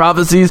 Starts making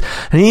prophecies,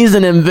 and he's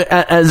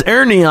as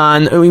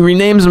Ernion, who he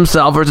renames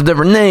himself, or it's a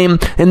different name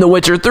in The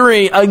Witcher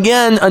 3.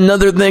 Again,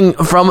 another thing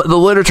from the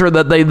literature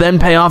that they then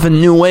pay off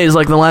in new ways,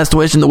 like The Last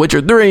Wish and The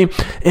Witcher 3,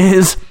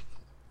 is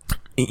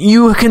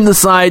you can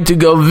decide to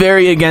go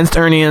very against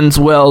Ernian's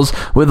wills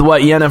with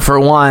what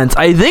Yennefer wants.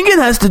 I think it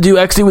has to do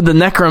actually with the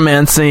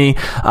necromancy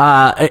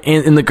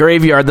in the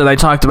graveyard that I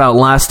talked about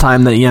last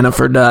time that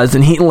Yennefer does,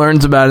 and he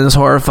learns about it and is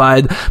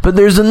horrified. But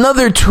there's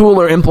another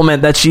tool or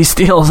implement that she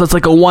steals that's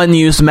like a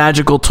one-use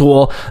magical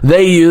tool.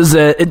 They use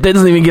it. It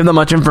doesn't even give them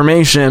much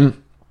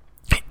information.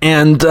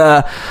 And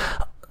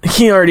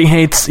he already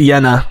hates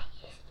Yenna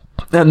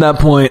at that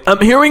point.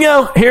 Here we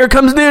go. Here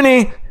comes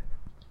Dooney.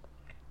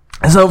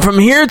 So from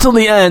here till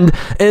the end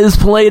is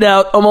played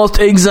out almost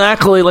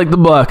exactly like the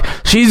book.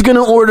 She's going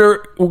to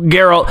order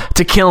Geralt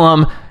to kill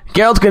him.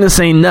 Geralt's going to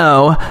say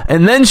no,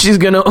 and then she's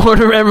going to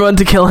order everyone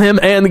to kill him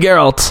and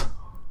Geralt.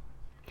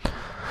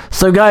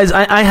 So guys,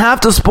 I have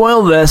to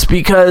spoil this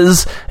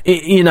because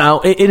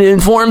it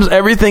informs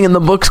everything in the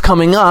books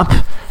coming up,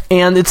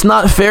 and it's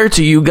not fair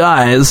to you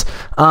guys.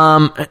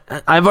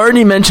 I've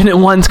already mentioned it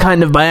once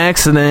kind of by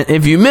accident.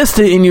 If you missed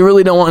it and you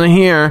really don't want to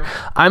hear,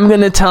 I'm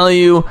going to tell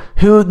you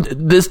who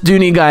this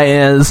Dooney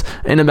guy is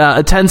in about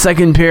a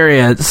 10-second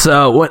period.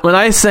 So when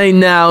I say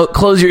now,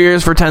 close your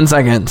ears for 10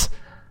 seconds.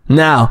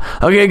 Now.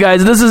 Okay,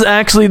 guys, this is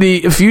actually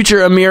the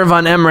future Emir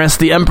von Emrys,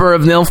 the Emperor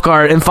of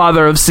Nilfgaard and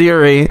father of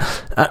Ciri.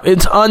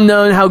 It's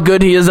unknown how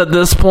good he is at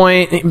this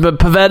point, but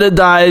Pavetta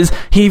dies,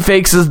 he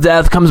fakes his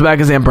death, comes back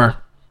as Emperor.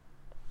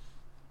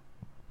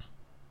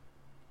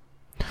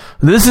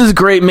 This is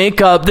great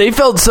makeup. They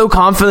felt so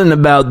confident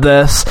about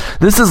this.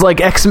 This is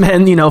like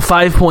X-Men,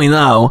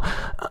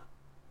 5.0.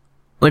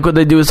 Like what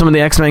they do with some of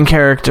the X-Men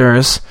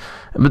characters.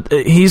 But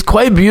he's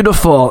quite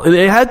beautiful.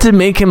 They had to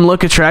make him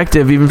look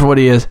attractive even for what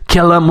he is.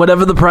 Kill him,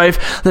 whatever the price.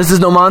 This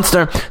is no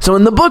monster. So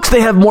in the books,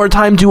 they have more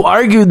time to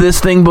argue this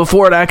thing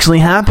before it actually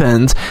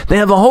happens. They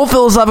have a whole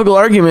philosophical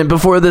argument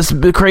before this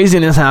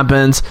craziness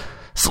happens.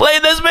 Slay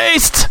this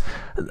beast!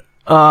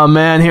 Oh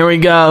man, here we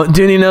go.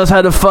 Dooney knows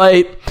how to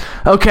fight.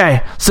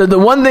 Okay, so the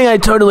one thing I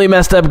totally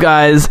messed up,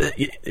 guys,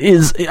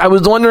 is I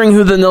was wondering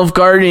who the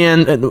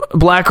Nilfgaardian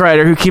Black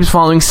Rider who keeps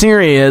following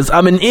Ciri is.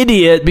 I'm an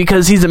idiot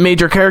because he's a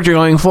major character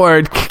going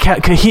forward.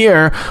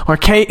 Cahir, or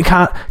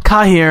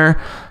Cahir,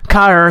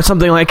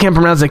 something like, I can't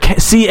pronounce it,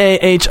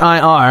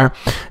 Cahir,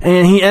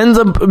 and he ends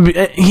up,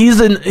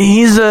 he's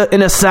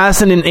an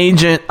assassin and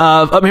agent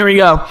of, here we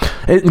go,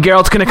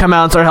 Geralt's gonna come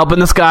out and start helping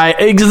this guy,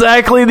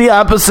 exactly the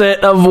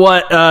opposite of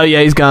what,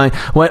 he's going,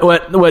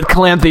 what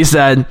Calanthe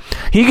said.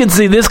 He can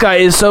see this guy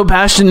is so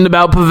passionate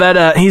about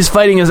Pavetta, he's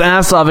fighting his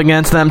ass off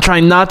against them,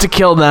 trying not to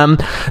kill them.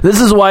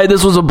 This is why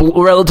this was a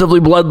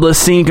relatively bloodless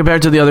scene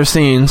compared to the other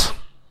scenes.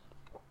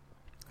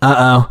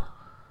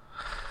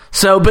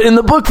 So, but in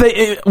the book,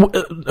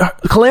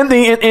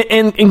 Calanthe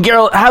and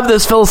Geralt have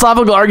this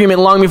philosophical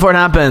argument long before it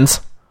happens.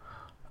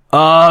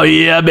 Oh,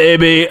 yeah,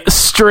 baby.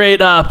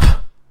 Straight up.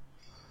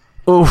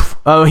 Oof.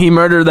 Oh, he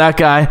murdered that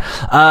guy.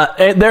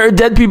 There are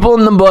dead people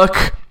in the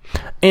book,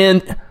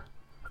 and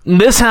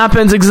this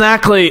happens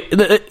exactly.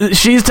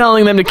 She's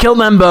telling them to kill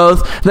them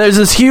both. There's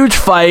this huge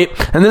fight,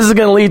 and this is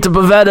going to lead to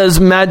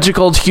Pavetta's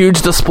magical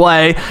huge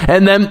display,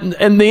 and then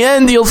in the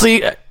end, you'll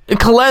see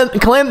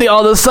Calanthe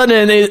all of a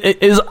sudden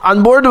is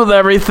on board with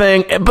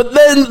everything, but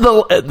then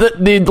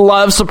the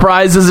love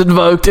surprise is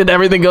invoked and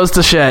everything goes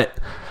to shit.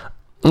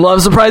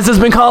 Love surprise has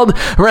been called?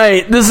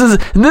 Right. This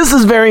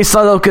is very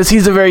subtle because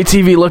he's a very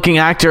TV looking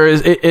actor,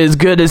 as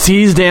good as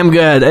he's damn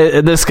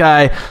good. This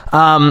guy,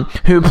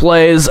 who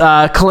plays,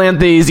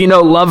 Calanthe's,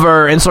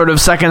 lover and sort of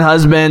second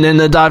husband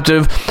and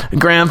adoptive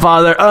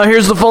grandfather. Oh,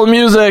 here's the full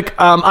music.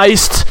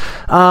 Iced.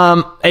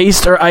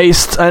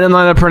 I don't know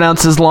how to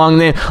pronounce his long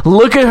name.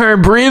 Look at her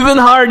breathing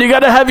hard. You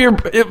gotta have your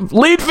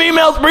lead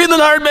females breathing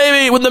hard,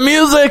 baby, with the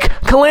music.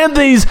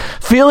 Calanthe's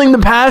feeling the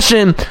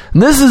passion.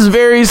 This is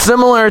very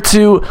similar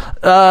to,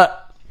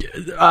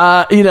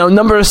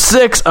 number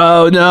 6.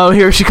 Oh no,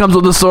 here she comes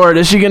with the sword.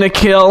 Is she gonna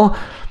kill?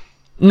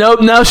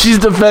 Nope, now she's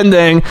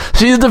defending.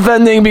 She's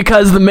defending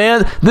because the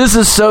man, this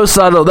is so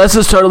subtle. This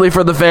is totally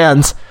for the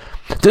fans.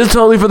 This is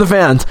totally for the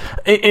fans.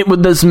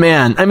 With this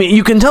man. I mean,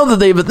 you can tell that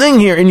they have a thing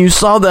here, and you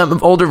saw them,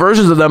 older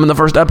versions of them in the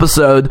first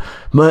episode,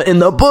 but in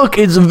the book,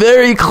 it's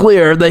very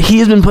clear that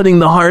he's been putting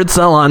the hard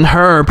sell on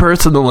her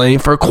personally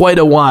for quite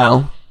a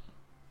while.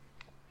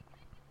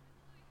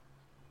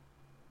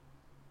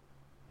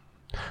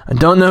 I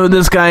don't know who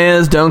this guy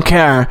is, don't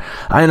care.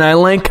 And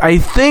I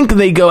think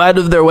they go out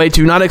of their way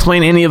to not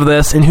explain any of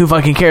this, and who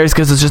fucking cares,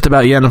 because it's just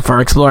about Yennefer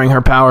exploring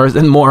her powers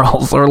and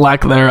morals, or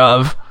lack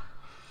thereof.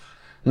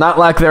 Not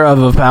lack thereof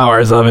of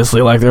powers,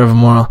 obviously, lack thereof of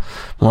morals.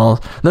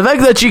 The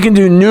fact that she can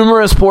do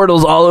numerous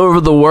portals all over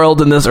the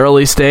world in this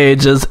early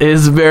stage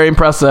is very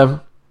impressive.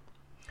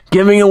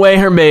 Giving away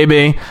her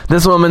baby.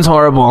 This woman's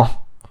horrible.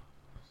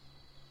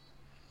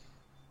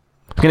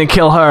 I'm gonna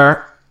kill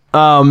her.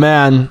 Oh,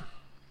 man.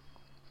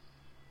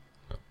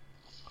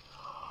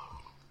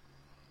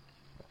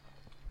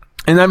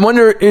 And I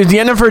wonder, is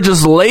Yennefer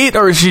just late,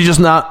 or is she just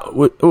not,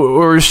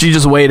 or is she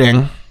just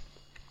waiting?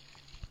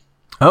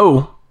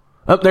 Oh,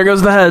 there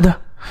goes the head.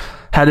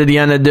 How did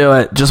Yenna do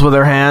it? Just with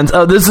her hands?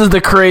 Oh, this is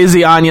the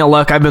crazy Anya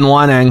look I've been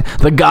wanting.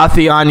 The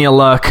gothy Anya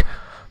look.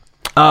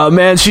 Oh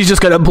man, she's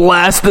just gonna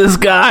blast this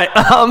guy.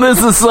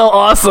 This is so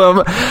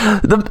awesome.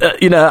 I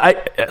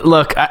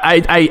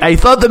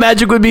thought the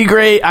magic would be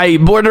great. I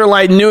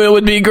borderline knew it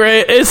would be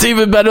great. It's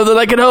even better than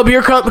I could hope.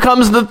 Here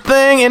comes the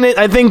thing, and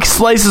I think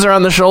slices her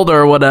on the shoulder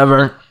or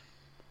whatever.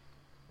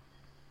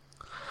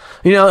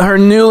 Her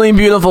newly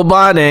beautiful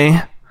body.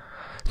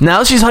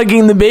 Now she's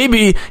hugging the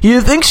baby. You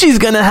think she's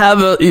going to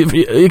have a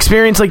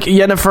experience like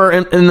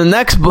Yennefer in the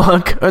next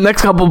book, or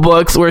next couple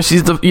books, where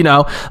she's,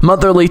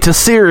 motherly to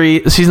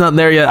Ciri. She's not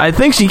there yet. I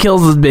think she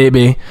kills this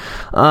baby.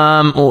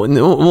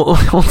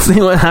 We'll see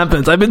what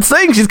happens. I've been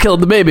saying she's killed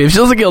the baby. If she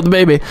doesn't kill the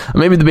baby,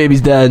 maybe the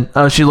baby's dead.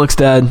 Oh, she looks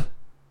dead.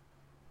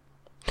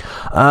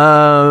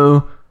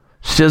 Oh,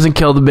 she doesn't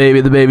kill the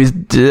baby. The baby's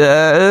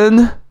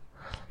dead.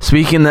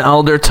 Speaking the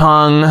Elder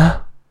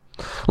Tongue.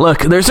 Look,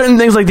 there's certain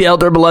things like the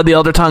Elder Blood, the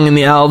Elder Tongue, and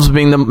the elves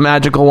being the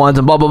magical ones,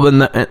 and blah blah blah,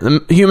 and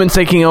the humans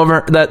taking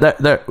over.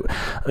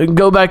 That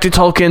go back to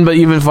Tolkien, but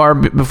even far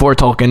before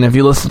Tolkien. If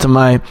you listen to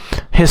my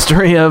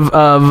history of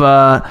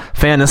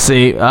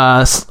fantasy,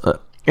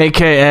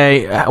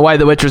 aka Why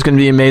the Witcher is going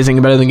to be amazing,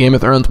 better than Game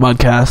of Thrones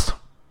podcast.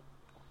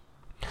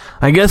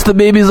 I guess the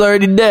baby's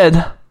already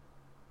dead,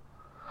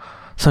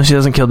 so she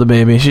doesn't kill the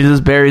baby. She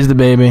just buries the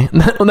baby.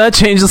 Well, that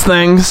changes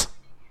things.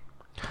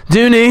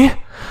 Dooney.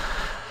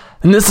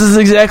 And this is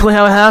exactly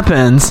how it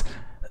happens.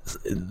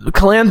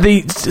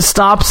 Calanthe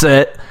stops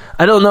it.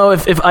 I don't know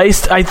if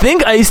Iced... I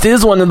think Iced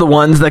is one of the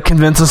ones that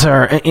convinces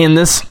her in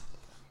this...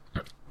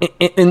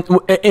 In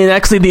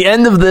actually, the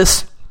end of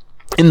this...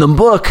 In the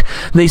book,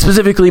 they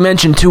specifically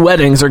mention 2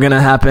 weddings are going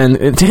to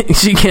happen.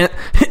 She can't...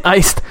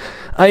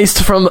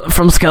 Iced from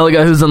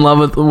Skellige, who's in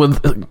love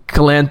with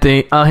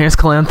Calanthe. Oh, here's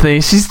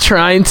Calanthe. She's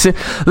trying to...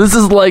 This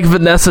is like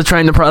Vanessa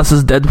trying to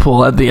process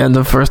Deadpool at the end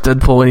of first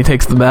Deadpool when he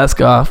takes the mask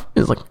off.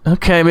 He's like,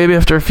 okay, maybe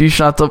after a few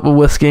shots up of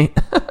whiskey.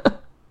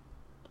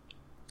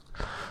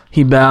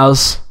 He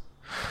bows.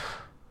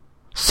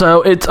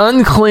 So it's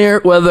unclear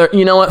whether...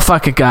 You know what?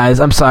 Fuck it,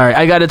 guys. I'm sorry.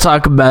 I got to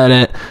talk about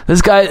it.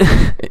 This guy...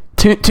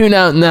 Tune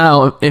out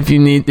now if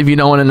you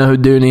don't want to know who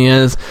Dooney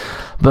is.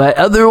 But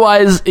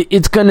otherwise,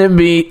 it's going to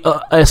be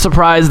a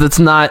surprise that's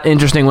not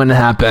interesting when it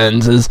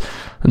happens. Is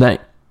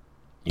that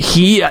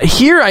he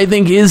here, I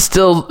think, is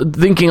still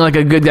thinking like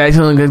a good guy,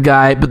 feeling a good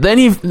guy. But then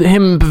him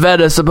and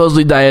Pavetta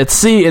supposedly die at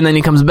sea, and then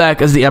he comes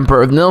back as the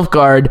Emperor of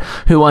Nilfgaard,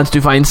 who wants to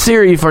find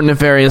Ciri for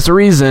nefarious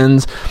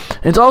reasons.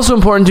 It's also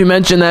important to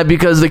mention that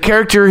because the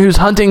character who's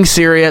hunting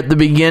Ciri at the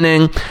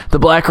beginning, the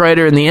Black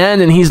Rider in the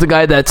end, and he's the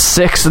guy that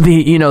sicks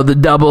the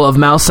double of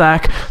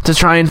Mousak to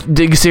try and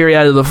dig Ciri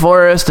out of the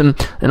forest and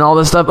all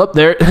this stuff. Up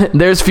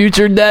there's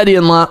future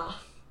daddy-in-law.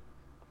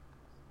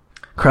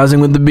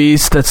 Carousing with the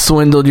beast that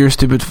swindled your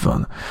stupid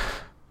phone.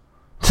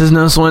 This is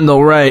no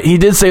swindle, right? He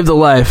did save the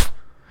life.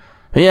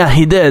 Yeah,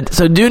 he did.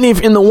 So Dooney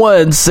in the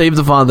woods saved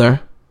the father.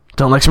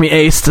 Don't lecture me,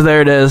 Ace.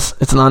 There it is.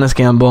 It's an honest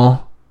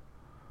gamble.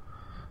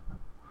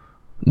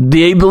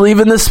 They believe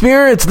in the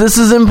spirits. This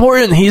is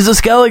important. He's a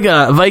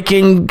Skellige,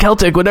 Viking,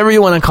 Celtic, whatever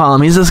you want to call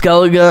him. He's a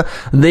Skellige.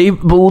 They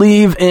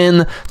believe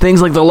in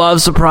things like the law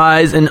of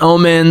surprise and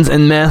omens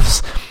and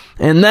myths.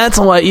 And that's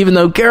why, even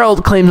though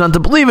Geralt claims not to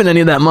believe in any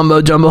of that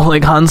mumbo-jumbo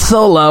like Han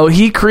Solo,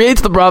 he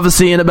creates the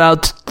prophecy in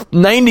about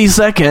 90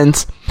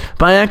 seconds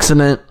by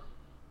accident.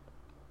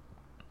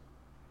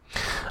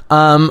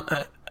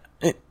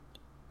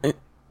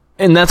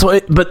 And that's why,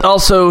 but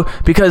also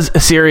because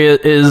Ciri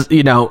is,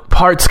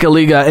 part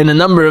Skellige in a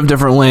number of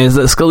different ways.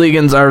 The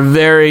Skelligans are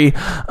very,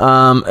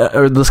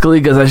 or the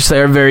Skelliges, I should say,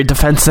 are very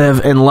defensive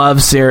of and love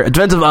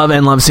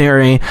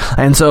Ciri.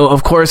 And so,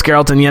 of course,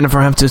 Geralt and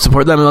Yennefer have to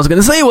support them. And I was going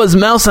to say was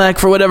Mousak,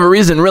 for whatever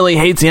reason, really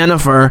hates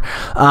Yennefer.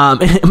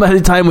 By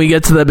the time we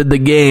get to them in the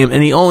game,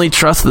 and he only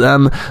trusts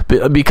them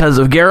because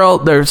of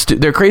Geralt,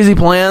 their crazy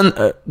plan,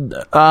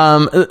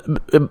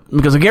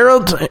 because of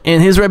Geralt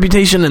and his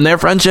reputation and their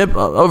friendship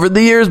over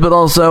the years, but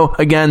also,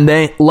 again,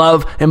 they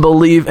love and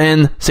believe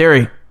in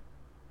Ciri.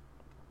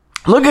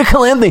 Look at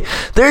Calanthe.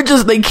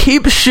 They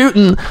keep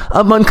shooting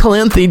up on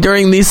Calanthe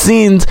during these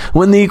scenes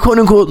when the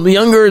quote-unquote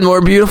younger and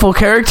more beautiful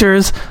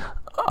characters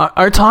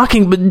are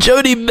talking, but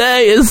Jodie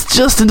May is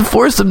just in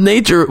force of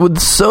nature with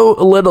so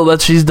little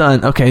that she's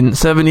done. Okay,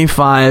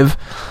 75.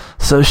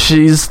 So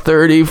she's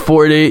 30,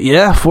 40.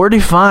 Yeah,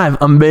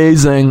 45.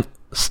 Amazing.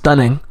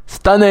 Stunning.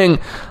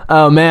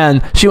 Oh,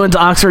 man. She went to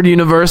Oxford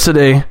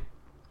University.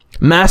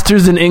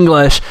 Masters in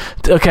English.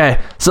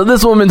 Okay, so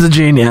this woman's a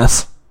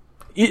genius.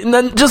 And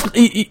then just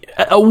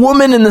a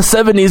woman in the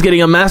 70s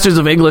getting a Master's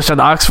of English at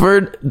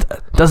Oxford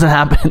doesn't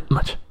happen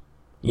much.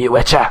 You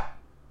witcher.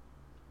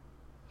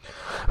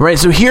 Right,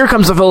 so here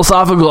comes the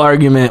philosophical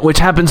argument, which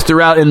happens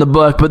throughout in the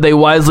book, but they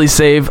wisely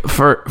save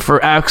for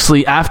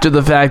actually after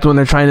the fact when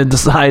they're trying to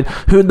decide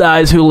who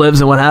dies, who lives,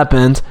 and what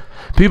happens.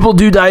 People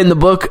do die in the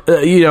book,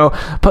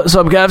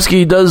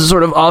 Sapkowski does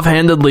sort of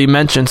offhandedly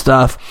mention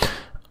stuff.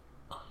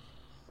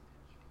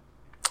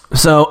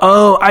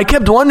 So, I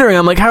kept wondering,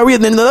 I'm like, how are we at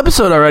the end of the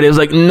episode already? I was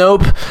like,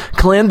 nope,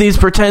 Calanthe's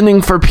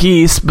pretending for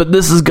peace, but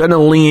this is gonna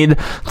lead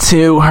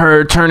to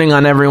her turning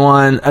on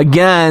everyone.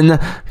 Again,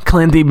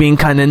 Calanthe being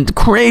kind of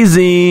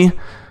crazy.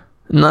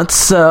 Not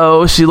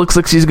so. She looks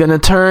like she's gonna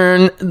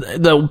turn.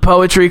 The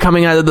poetry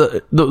coming out of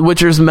the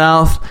Witcher's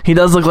mouth. He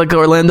does look like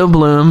Orlando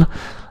Bloom.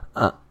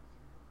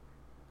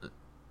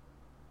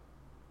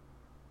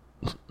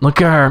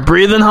 Look at her,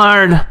 breathing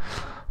hard.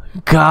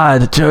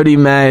 God, Jodie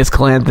May as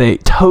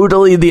Calanthe,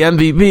 totally the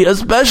MVP,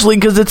 especially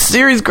because it's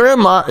Ciri's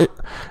grandma.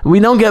 We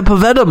don't get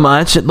Pavetta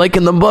much, like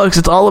in the books.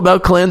 It's all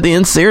about Calanthe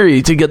and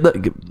Ciri to get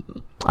the.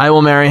 I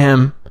will marry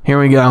him. Here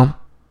we go.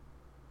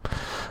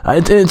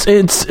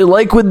 It's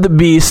like with the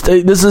Beast.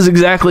 This is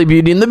exactly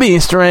Beauty and the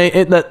Beast,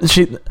 right?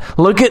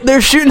 Look at, they're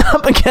shooting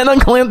up again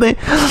on Calanthe.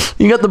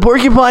 You got the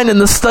porcupine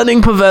and the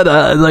stunning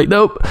Pavetta. Like,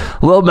 nope. A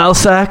little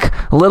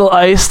Mousesack, a little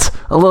iced,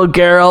 a little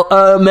Geralt.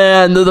 Oh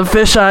man, the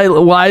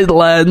fisheye wide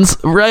lens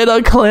right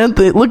on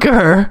Calanthe. Look at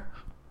her.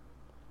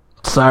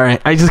 Sorry,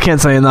 I just can't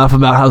say enough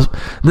about how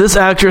this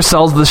actress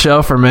sells the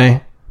show for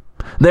me.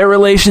 Their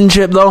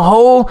relationship,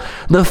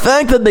 the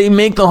fact that they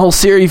make the whole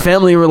Ciri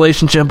family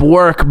relationship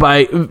work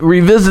by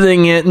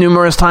revisiting it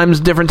numerous times,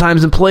 different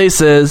times and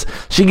places.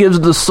 She gives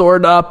the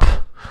sword up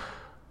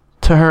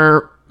to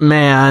her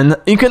man.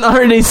 You can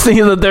already see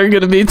that they're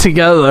going to be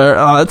together.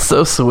 Oh, it's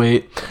so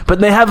sweet. But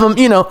they have him,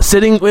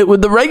 sitting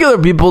with the regular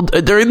people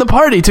during the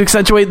party to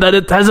accentuate that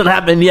it hasn't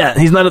happened yet.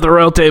 He's not at the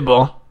royal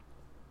table.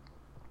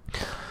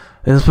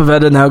 Is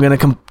Pavetta now going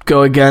to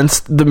go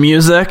against the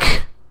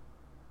music?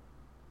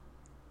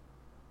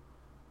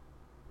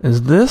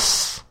 Is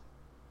this?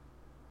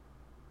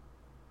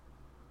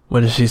 What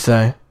does she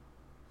say?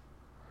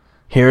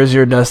 Here's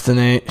your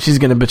destiny. She's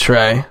gonna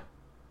betray.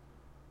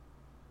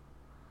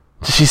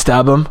 Does she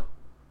stab him?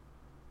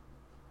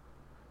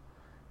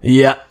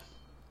 Yeah.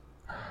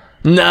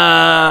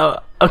 No.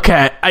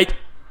 Okay.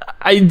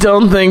 I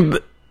don't think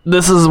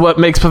this is what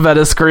makes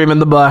Pavetta scream in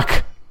the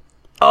book.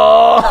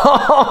 Oh!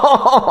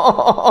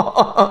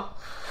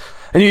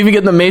 And you even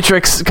get the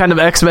Matrix kind of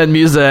X-Men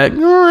music.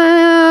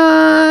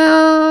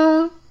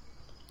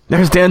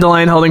 There's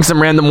Dandelion holding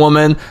some random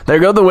woman. There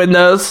go the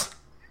windows.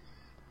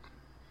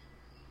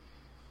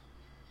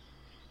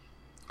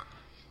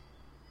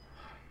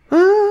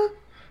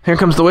 Here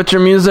comes the Witcher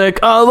music.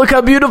 Oh, look how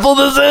beautiful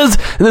this is.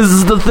 This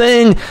is the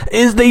thing,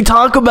 is they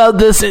talk about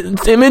this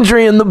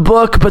imagery in the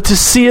book, but to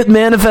see it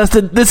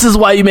manifested, this is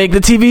why you make the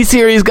TV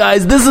series,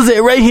 guys. This is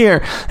it right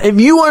here. If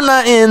you are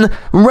not in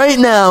right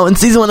now in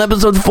season 1,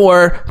 episode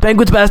 4,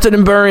 Banquets, Bastard,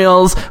 and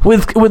Burials,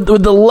 with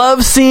the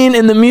love scene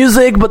and the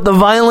music, but the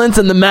violence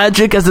and the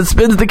magic as it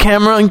spins the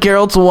camera on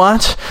Geralt's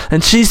watch,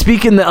 and she's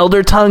speaking the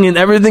Elder tongue and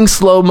everything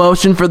slow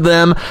motion for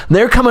them.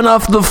 They're coming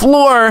off the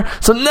floor,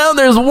 so now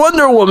there's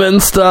Wonder Woman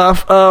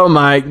stuff. Oh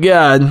my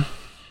god.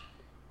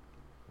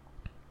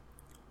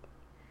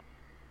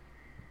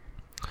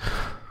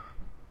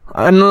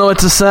 I don't know what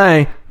to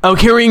say. Oh,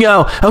 here we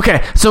go.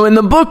 Okay, so in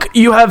the book,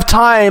 you have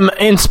time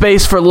and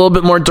space for a little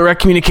bit more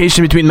direct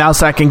communication between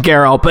Mousesack and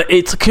Geralt, but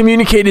it's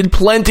communicated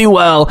plenty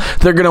well.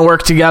 They're going to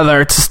work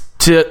together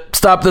to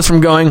stop this from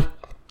going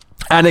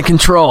out of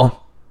control.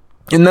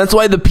 And that's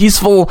why the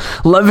peaceful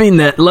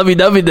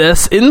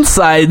lovey-dovey-ness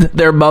inside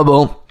their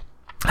bubble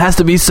has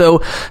to be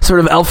so sort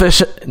of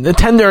elfish,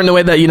 tender in the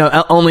way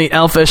that, only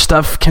elfish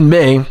stuff can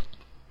be,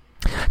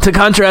 to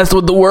contrast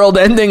with the world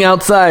ending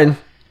outside.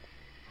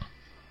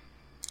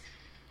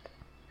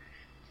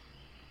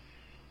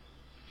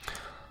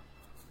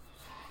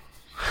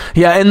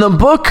 Yeah, in the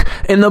book,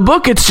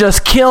 it's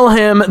just kill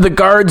him, the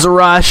guards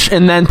rush,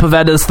 and then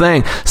Pavetta's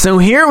thing. So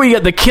here we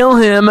get the kill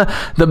him,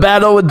 the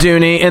battle with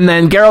Dooney, and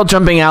then Geralt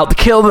jumping out to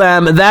kill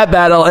them, that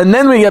battle, and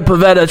then we get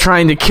Pavetta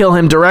trying to kill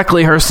him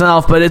directly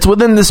herself, but it's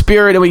within the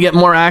spirit, and we get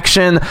more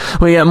action,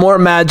 we get more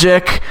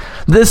magic.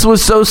 This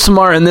was so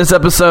smart in this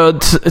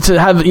episode to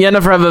have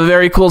Yennefer have a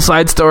very cool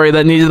side story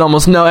that needed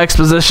almost no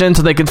exposition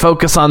so they could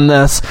focus on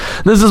this.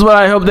 This is what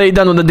I hope they'd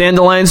done with the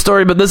Dandelion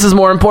story, but this is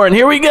more important.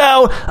 Here we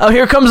go! Oh,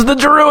 here comes the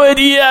Druid,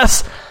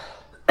 yes!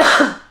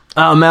 Oh,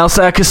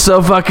 Mousesack is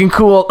so fucking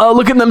cool. Oh,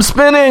 look at them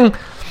spinning!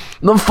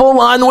 The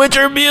full-on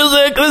Witcher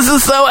music! This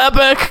is so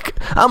epic!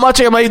 I'm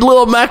watching on my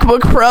little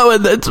MacBook Pro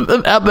and it's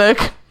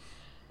epic.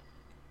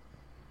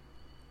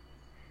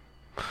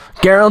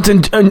 Geralt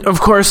and of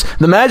course,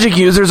 the magic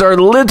users are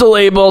little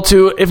able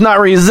to, if not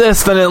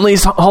resist, then at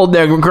least hold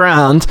their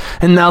ground.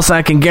 And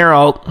Mousesack and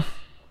Geralt.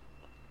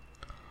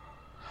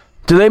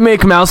 Do they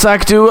make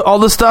Mousesack do all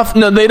the stuff?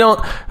 No, they don't.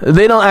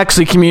 They don't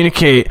actually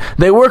communicate.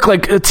 They work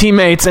like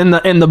teammates in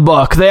the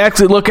book. They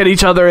actually look at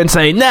each other and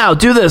say, "Now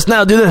do this.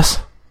 Now do this."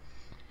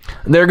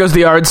 There goes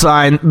the yard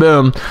sign.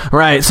 Boom.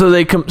 Right. So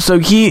I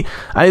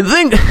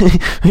think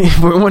if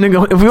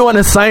we want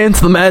to science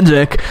the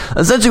magic,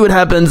 essentially what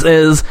happens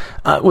is,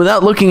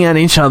 without looking at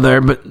each other,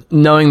 but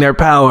knowing their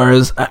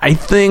powers, I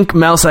think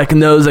Mousesack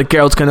knows that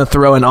Geralt's going to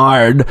throw an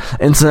Ard,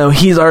 and so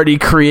he's already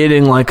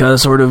creating like a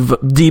sort of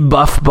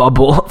debuff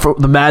bubble for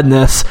the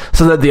madness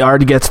so that the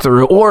Ard gets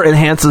through, or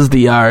enhances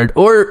the Ard,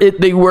 or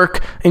they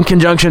work in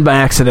conjunction by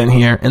accident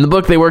here. In the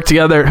book, they work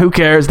together. Who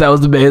cares? That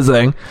was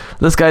amazing.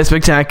 This guy's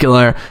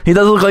spectacular. He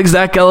doesn't look like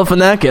Zach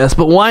Galifianakis,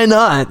 but why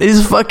not?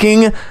 He's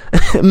fucking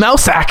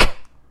Mousesack.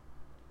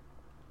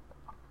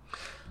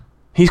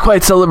 He's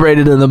quite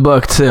celebrated in the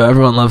book, too.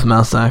 Everyone loves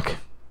Mousesack.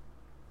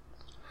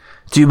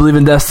 Do you believe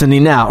in destiny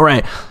now?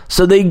 Right.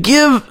 So they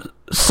give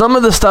some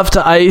of the stuff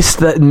to Ice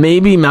that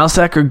maybe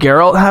Mousesack or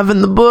Geralt have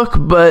in the book,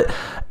 but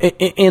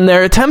in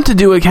their attempt to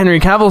do what Henry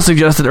Cavill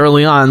suggested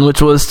early on,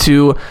 which was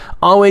to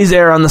always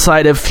err on the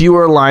side of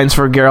fewer lines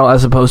for Geralt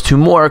as opposed to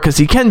more, because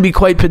he can be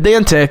quite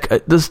pedantic.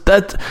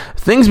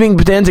 Things being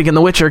pedantic in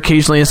The Witcher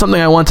occasionally is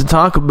something I want to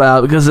talk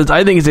about, because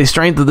I think it's a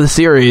strength of the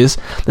series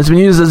that's been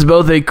used as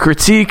both a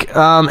critique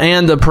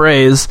and a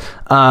praise.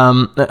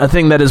 A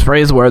thing that is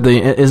praiseworthy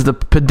is the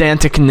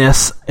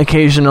pedanticness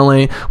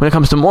occasionally when it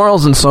comes to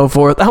morals and so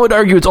forth. I would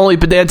argue it's only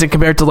pedantic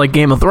compared to like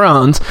Game of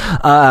Thrones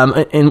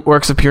in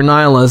works of pure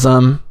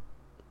nihilism.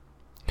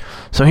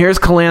 So here's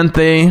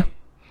Calanthe.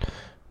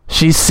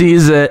 She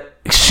sees it.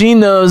 She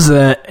knows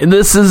it.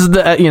 This is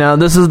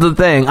the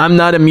thing. I'm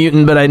not a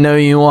mutant, but I know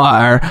you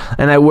are,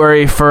 and I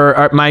worry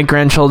for my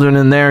grandchildren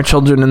and their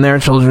children and their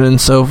children and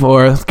so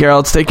forth.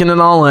 Geralt's taking it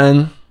all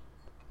in.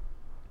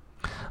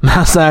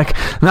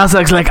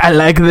 Mousesack's like, I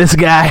like this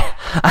guy.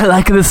 I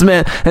like this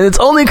man. And it's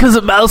only because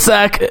of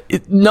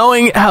Mousesack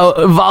knowing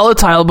how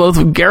volatile both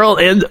Geralt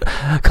and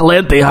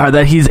Calanthe are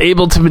that he's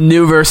able to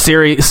maneuver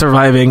Ciri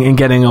surviving and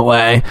getting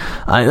away.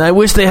 I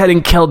wish they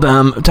hadn't killed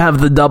them to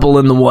have the double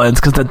in the woods,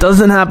 because that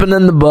doesn't happen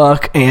in the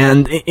book,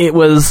 and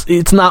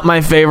it's not my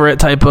favorite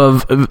type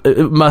of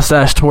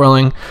mustache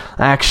twirling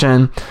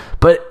action.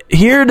 But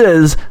here it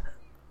is.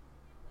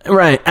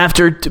 Right,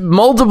 after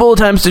multiple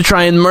attempts to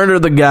try and murder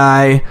the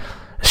guy,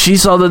 she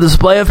saw the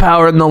display of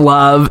power and the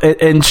love,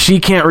 and she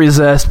can't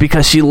resist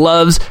because she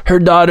loves her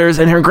daughters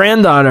and her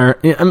granddaughter.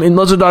 I mean,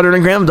 loves her daughter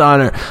and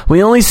granddaughter.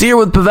 We only see her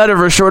with Pavetta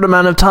for a short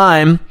amount of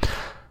time,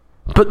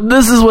 but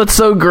this is what's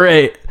so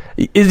great,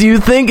 is you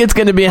think it's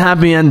going to be a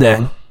happy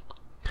ending.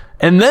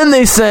 And then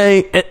they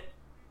say,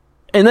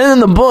 and then in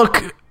the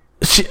book,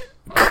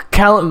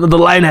 the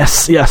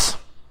Linus, yes.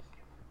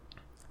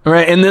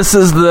 Right, and this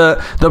is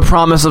the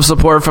promise of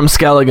support from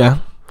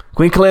Skellige.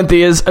 Queen Calanthe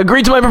is,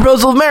 agree to my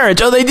proposal of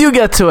marriage. Oh, they do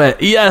get to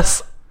it.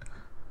 Yes.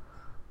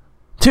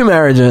 2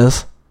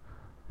 marriages.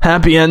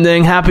 Happy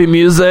ending, happy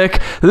music.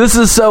 This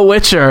is so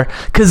Witcher.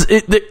 Because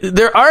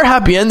there are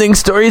happy ending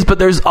stories, but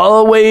there's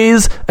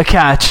always a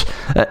catch.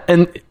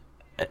 And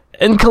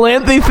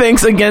Calanthe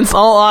thinks against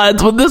all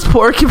odds with this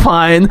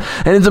porcupine,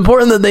 and it's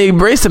important that they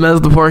embrace him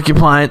as the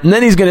porcupine, and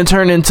then he's going to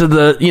turn into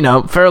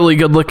the, fairly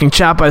good-looking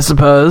chap, I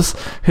suppose,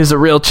 who's a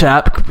real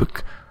chap.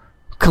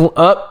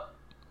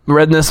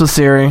 Redness with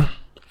Ciri.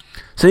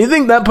 So you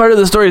think that part of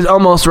the story is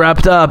almost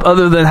wrapped up,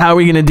 other than how are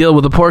we going to deal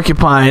with the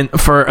porcupine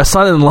for a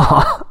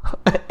son-in-law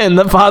and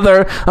the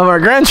father of our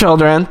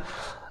grandchildren.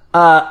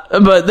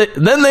 But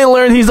then they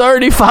learn he's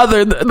already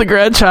fathered the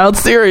grandchild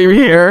Ciri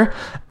here.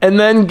 And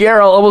then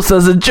Geralt, almost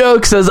as a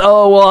joke, says,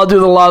 oh, well, I'll do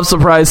the law of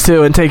surprise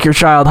too and take your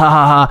child, ha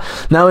ha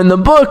ha. Now in the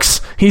books,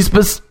 he's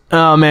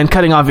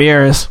cutting off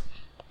ears.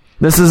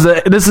 This is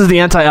the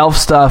anti-elf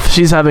stuff.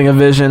 She's having a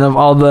vision of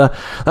all the...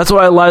 That's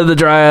why a lot of the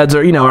dryads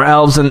are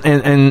elves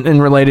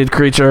and related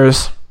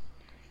creatures.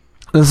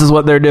 This is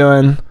what they're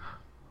doing.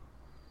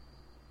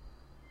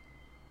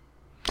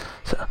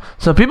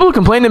 So people are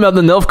complaining about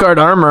the Nilfgaard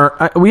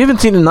armor. We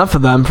haven't seen enough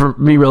of them for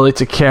me really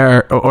to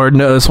care or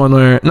notice one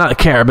way... Not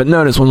care, but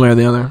notice one way or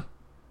the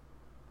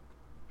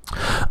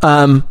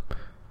other.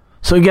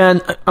 So again,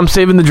 I'm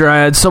saving the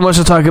dryads. So much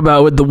to talk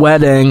about with the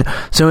wedding.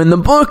 So in the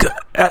book,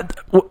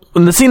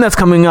 in the scene that's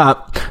coming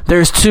up,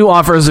 there's 2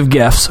 offers of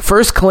gifts.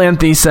 First,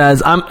 Calanthe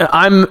says,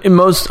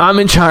 "I'm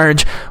in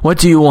charge. What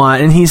do you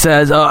want?" And he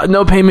says,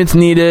 "No payments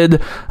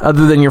needed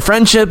other than your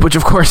friendship," which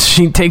of course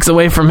she takes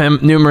away from him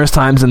numerous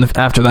times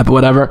after that. But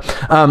whatever,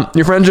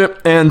 your friendship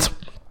and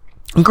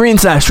green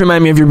sash,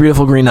 remind me of your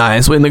beautiful green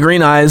eyes. When the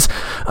green eyes,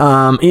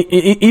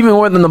 even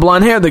more than the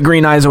blonde hair, the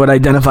green eyes would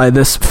identify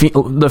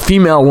the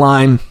female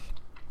line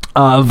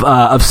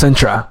of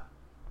Cintra.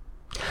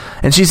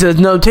 And she says,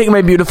 no, take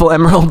my beautiful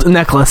emerald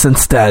necklace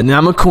instead.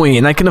 I'm a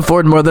queen. I can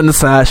afford more than a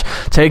sash.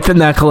 Take the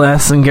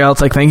necklace. And Geralt's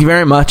like, thank you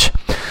very much.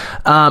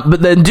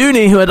 But then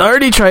Duny, who had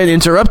already tried to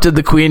interrupted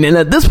the queen, and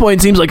at this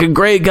point seems like a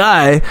great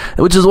guy,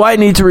 which is why I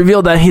need to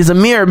reveal that he's a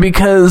mirror,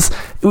 because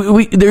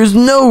there's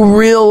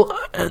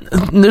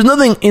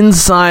nothing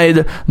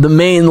inside the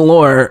main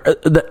lore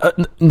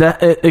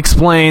that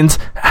explains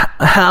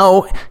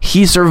how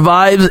he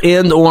survives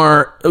and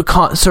or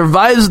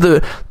survives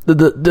the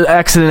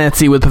accident at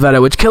sea with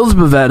Pavetta, which kills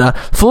Pavetta,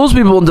 fools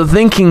people into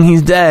thinking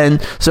he's dead.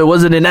 So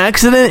was it an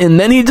accident and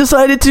then he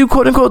decided to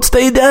quote unquote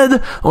stay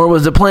dead, or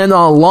was it planned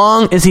all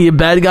along? Is he a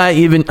bad guy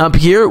even up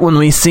here when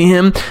we see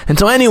him? And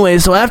so anyway,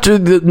 so after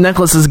the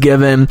necklace is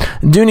given,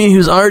 Duny,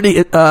 who's already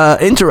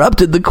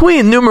interrupted the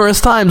queen numerous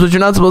times, which you're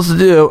not supposed to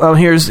do. Oh,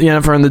 here's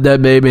Yennefer and the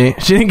dead baby.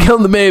 She didn't kill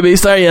the baby.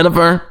 Sorry,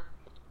 Yennefer.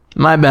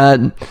 My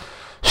bad.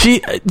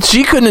 She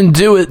couldn't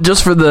do it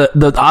just for the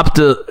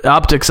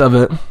optics of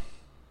it.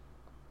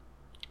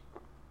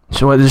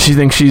 So what, does she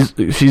think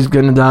she's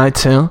gonna die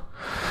too?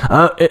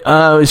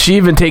 Is she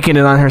even taking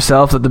it on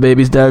herself that the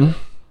baby's dead?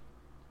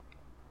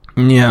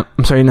 Yeah,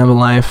 I'm sorry you didn't have a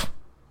life.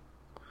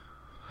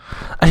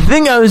 I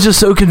think I was just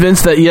so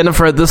convinced that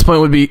Yennefer at this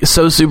point would be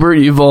so super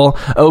evil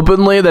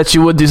openly that she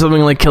would do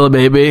something like kill a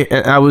baby.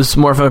 And I was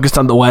more focused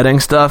on the wedding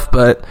stuff,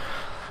 but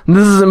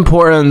this is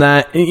important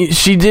that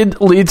she did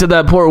lead to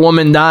that poor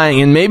woman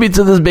dying, and maybe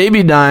to this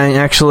baby dying,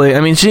 actually. I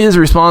mean, she is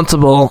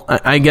responsible,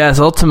 I guess,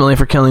 ultimately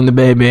for killing the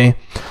baby.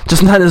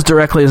 Just not as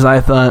directly as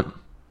I thought.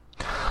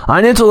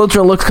 Anya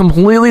Chalotra looks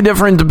completely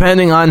different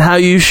depending on how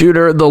you shoot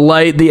her, the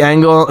light, the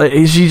angle.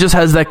 She just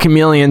has that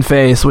chameleon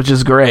face, which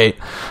is great.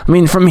 I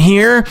mean, from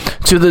here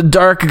to the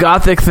dark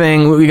gothic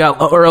thing we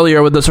got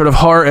earlier with the sort of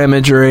horror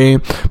imagery,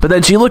 but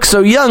then she looks so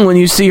young when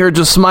you see her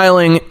just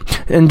smiling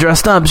and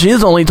dressed up. She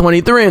is only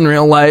 23 in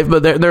real life,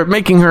 but they're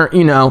making her,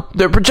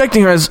 they're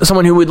projecting her as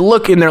someone who would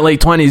look in their late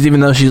 20s,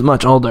 even though she's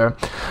much older.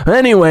 But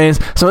anyways,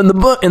 so in the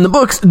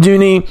books,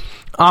 Duny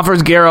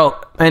offers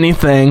Geralt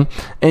anything,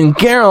 and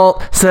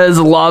Geralt says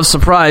law of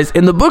surprise.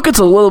 In the book, it's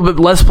a little bit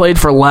less played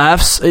for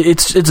laughs.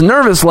 It's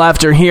nervous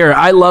laughter here.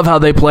 I love how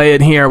they play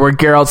it here, where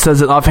Geralt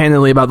says it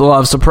offhandedly about the law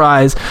of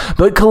surprise.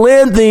 But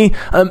Calanthe,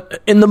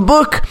 in the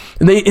book,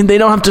 they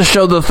don't have to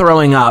show the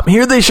throwing up.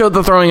 Here they show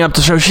the throwing up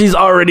to show she's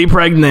already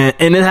pregnant,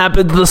 and it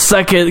happened the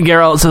second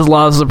Geralt says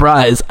law of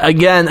surprise.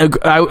 Again,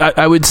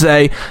 I would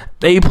say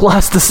A+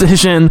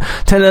 decision,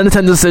 10 out of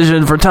 10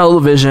 decision for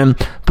television.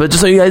 But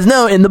just so you guys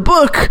know, in the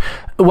book,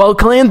 while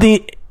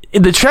Calanthe,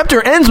 the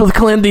chapter ends with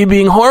Calanthe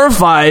being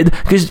horrified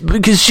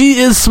because she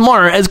is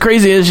smart, as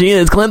crazy as she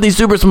is. Calanthe's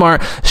super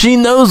smart. She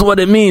knows what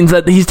it means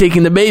that he's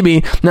taking the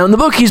baby. Now, in the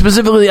book, he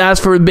specifically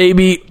asked for a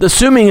baby,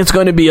 assuming it's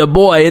going to be a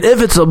boy. And if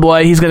it's a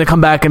boy, he's going to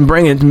come back and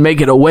bring it and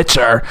make it a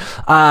Witcher,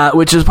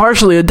 which is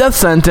partially a death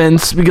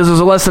sentence because there's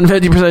a less than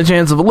 50%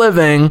 chance of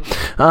living.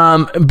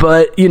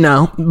 But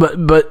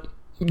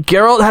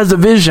Geralt has a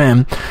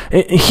vision.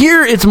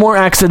 Here, it's more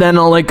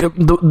accidental, like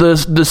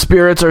the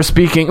spirits are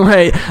speaking.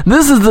 Right.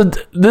 This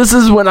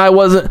is when I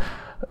wasn't.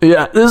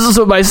 Yeah, this is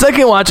my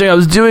second watching. I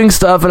was doing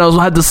stuff and I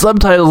had the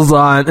subtitles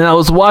on and I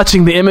was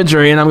watching the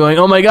imagery and I'm going,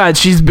 oh my god,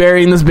 she's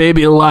burying this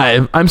baby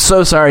alive. I'm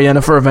so sorry,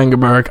 Yennefer of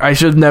Vengerberg. I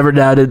should have never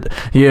doubted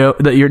you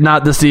that you're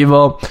not this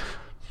evil.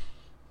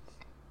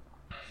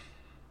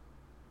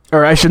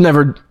 Or I should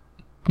never.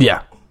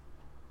 Yeah.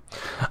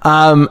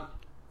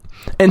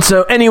 And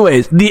so,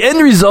 anyways, the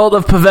end result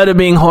of Pavetta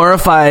being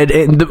horrified,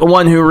 and the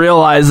one who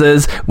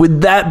realizes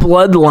with that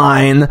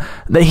bloodline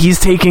that he's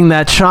taking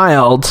that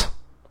child,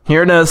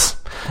 here it is,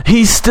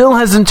 he still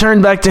hasn't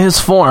turned back to his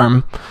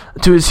form,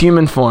 to his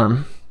human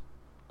form.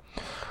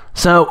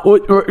 So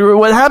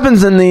what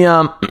happens in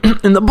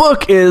the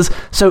book is,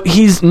 so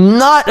he's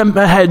not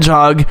a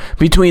hedgehog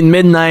between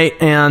midnight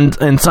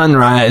and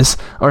sunrise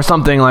or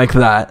something like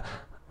that,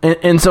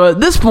 and so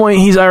at this point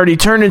he's already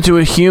turned into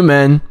a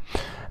human.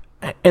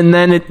 And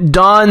then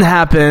dawn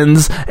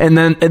happens, and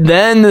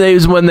then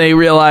is when they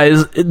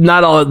realize,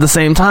 not all at the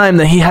same time,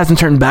 that he hasn't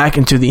turned back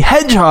into the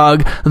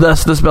hedgehog,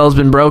 thus the spell's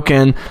been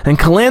broken. And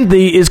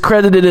Calanthe is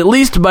credited, at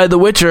least by the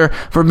Witcher,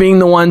 for being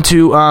the one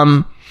to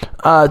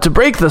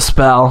break the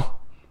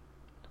spell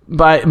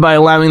by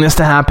allowing this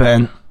to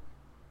happen.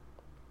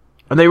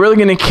 Are they really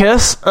going to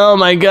kiss? Oh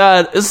my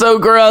god, it's so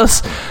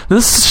gross.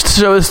 This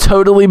show is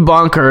totally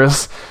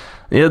bonkers.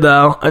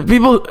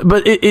 People,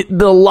 but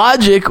the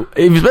logic,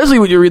 especially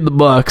when you read the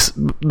books,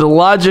 the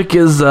logic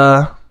is,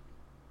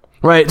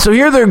 right. So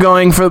here they're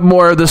going for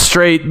more of the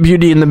straight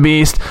Beauty and the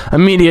Beast,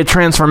 immediate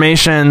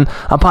transformation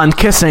upon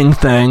kissing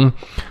thing.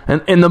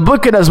 And in the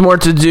book, it has more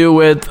to do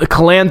with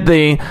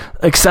Calanthe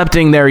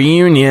accepting their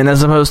union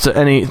as opposed to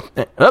any,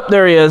 oh,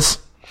 there he is.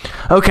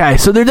 Okay,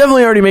 so they're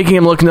definitely already making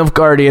him look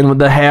Nilfgaardian with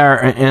the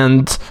hair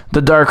and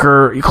the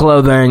darker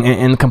clothing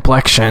and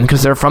complexion,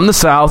 because they're from the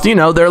south.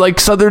 They're like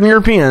Southern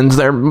Europeans.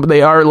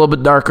 They are a little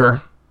bit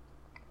darker.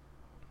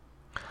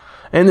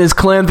 And his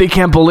Calanthe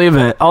can't believe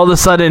it. All of a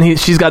sudden,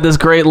 she's got this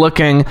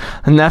great-looking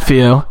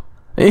nephew.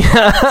 And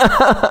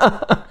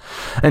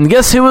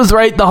guess who was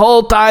right the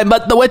whole time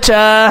but the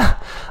Witcher?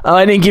 Oh,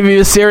 I didn't give you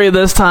a Ciri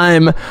this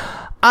time.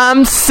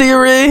 I'm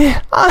Ciri,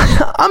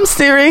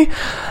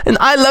 and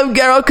I love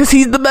Geralt because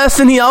he's the best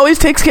and he always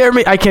takes care of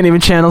me. I can't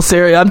even channel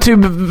Ciri. I'm too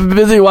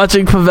busy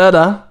watching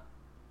Pavetta.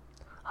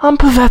 I'm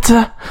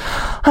Pavetta.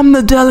 I'm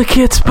the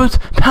delicate but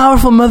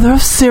powerful mother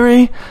of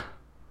Ciri.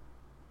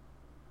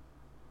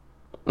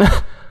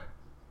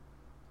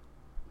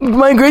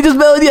 My greatest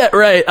ballad yet.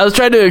 Right. I was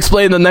trying to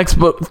explain the next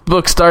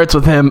book starts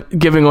with him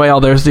giving away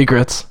all their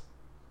secrets.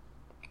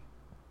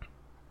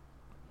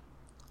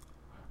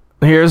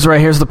 Here's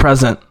the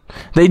present.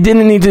 They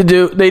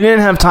didn't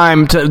have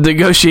time to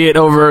negotiate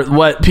over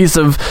what piece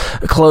of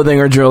clothing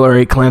or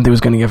jewelry Calanthe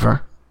was going to give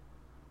her.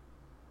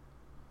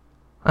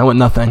 I want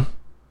nothing.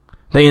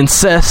 They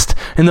insist.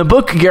 In the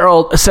book,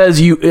 Geralt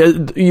says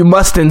you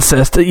must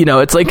insist.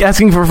 It's like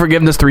asking for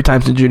forgiveness 3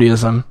 times in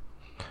Judaism.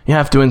 You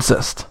have to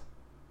insist.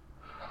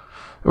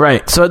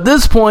 Right, so at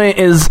this point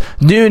is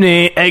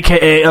Duny,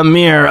 a.k.a.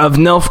 Emhyr of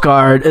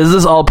Nilfgaard. Is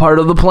this all part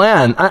of the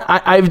plan?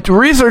 I've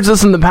researched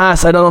this in the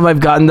past. I don't know if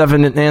I've gotten a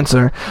definite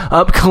answer.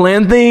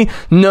 Calanthe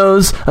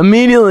knows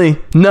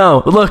immediately.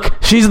 No,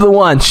 look, she's the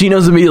one. She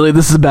knows immediately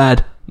this is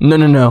bad.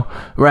 No.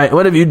 Right,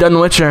 what have you done,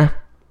 Witcher?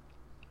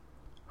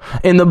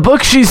 In the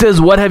book, she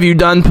says, "What have you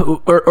done?"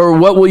 Or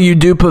 "What will you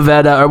do,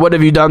 Pavetta?" Or "What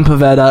have you done,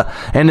 Pavetta?"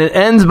 And it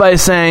ends by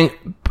saying,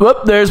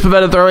 "Whoop! There's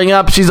Pavetta throwing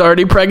up. She's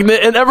already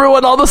pregnant." And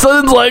everyone all of a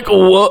sudden's like,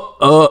 "Whoa!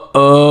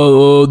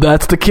 Oh,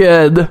 that's the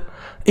kid."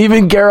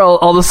 Even Geralt,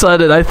 all of a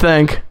sudden, I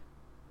think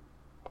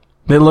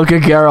they look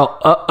at Geralt.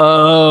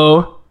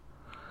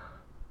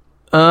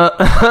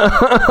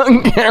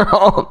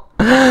 Geralt.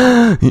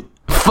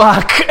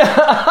 Fuck.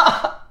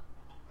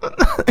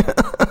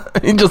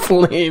 He just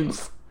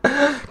leaves.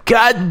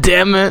 God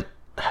damn it.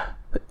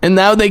 And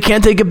now they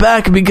can't take it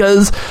back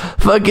because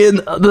fucking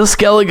the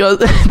Skellige,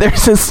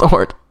 there's his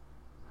sword.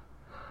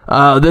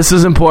 This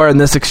is important,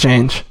 this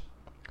exchange.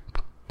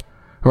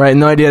 Right,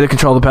 no idea how to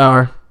control the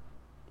power.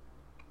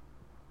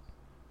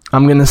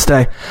 I'm gonna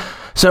stay.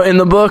 So in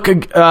the book,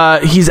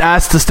 he's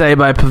asked to stay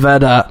by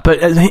Pavetta, but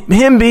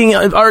him being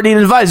already an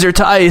advisor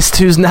to Iced,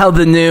 who's now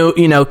the new,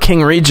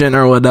 King Regent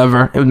or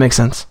whatever, it would make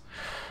sense.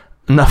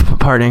 Enough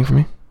partying for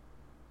me.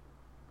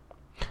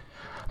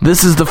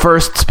 This is the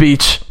first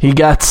speech he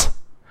gets.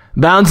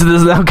 Bound to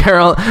this now,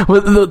 Carol,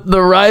 with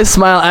the wry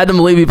smile. Adam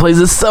Levy plays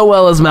this so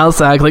well as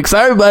Mousak. Like,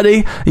 sorry,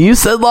 buddy, you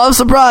said law of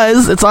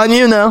surprise. It's on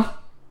you now.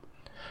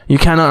 You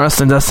cannot rest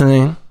in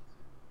destiny.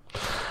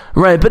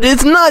 Right, but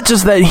it's not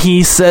just that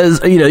he says,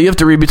 you have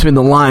to read between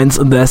the lines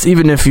of this,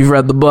 even if you've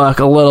read the book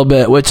a little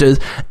bit, which is,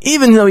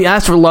 even though he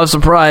asked for love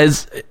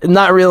surprise,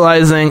 not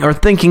realizing or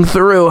thinking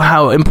through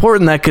how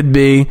important that could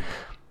be,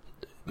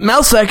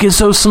 Mousak is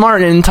so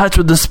smart and in touch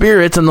with the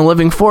spirits and the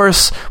living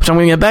force, which I'm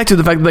going to get back to,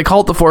 the fact that they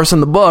call it the force in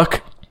the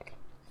book.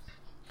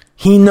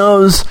 He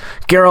knows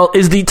Geralt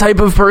is the type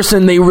of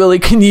person they really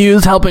can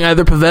use helping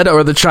either Pavetta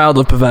or the child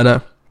of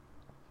Pavetta.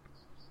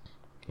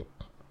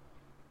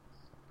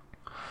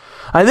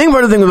 I think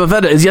part of the thing with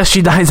Pavetta is, yes,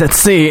 she dies at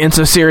sea, and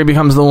so Ciri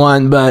becomes the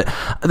one, but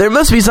there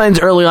must be signs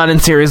early on in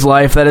Ciri's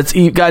life that it's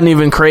gotten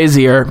even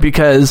crazier,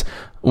 because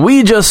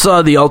we just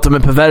saw the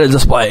ultimate Pavetta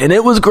display, and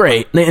it was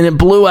great, and it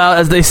blew out,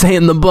 as they say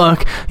in the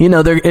book.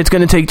 It's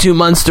going to take 2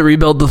 months to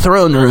rebuild the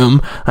throne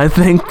room, I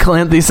think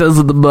Calanthe says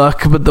in the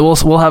book, but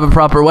we'll have a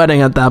proper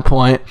wedding at that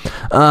point.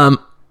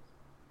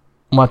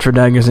 Watch for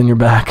daggers in your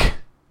back.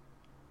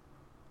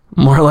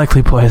 More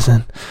likely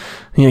poison.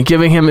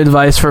 Giving him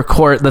advice for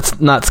court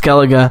that's not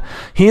Skellige.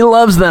 He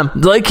loves them.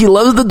 Like, he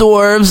loves the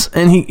dwarves,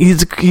 and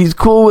he's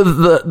cool with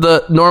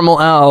the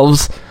normal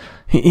elves.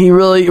 He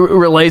really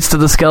relates to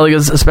the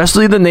Skelliges,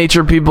 especially the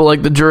nature people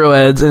like the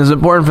Druids, and it's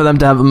important for them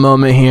to have a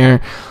moment here.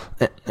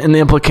 And the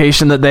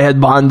implication that they had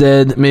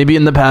bonded, maybe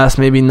in the past,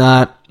 maybe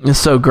not, is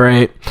so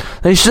great.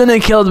 They shouldn't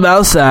have killed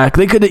Mousak.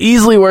 They could have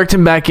easily worked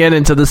him back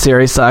into the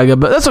Ciri saga,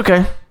 but that's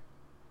okay.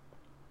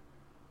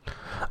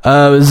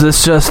 Is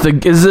this just the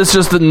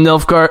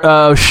Nilfgaard?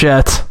 Oh,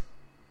 shit.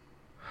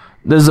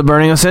 This is the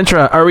burning of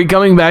Cintra. Are we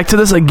coming back to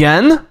this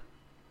again?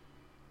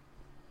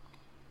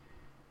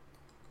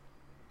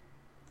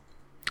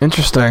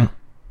 Interesting.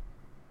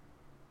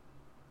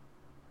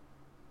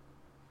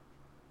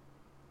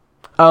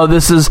 Oh,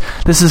 this is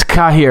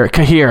Cahir.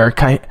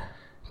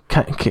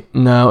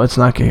 No, it's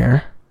not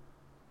Cahir.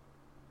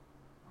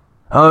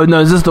 Oh,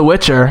 no, is this the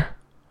Witcher?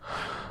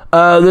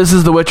 This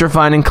is the Witcher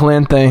finding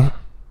Calanthe.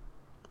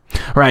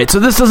 Right, so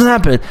this doesn't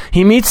happen.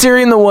 He meets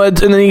Ciri in the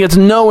woods, and then he gets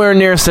nowhere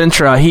near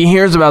Cintra. He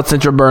hears about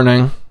Cintra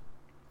burning.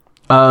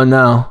 Oh,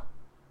 no.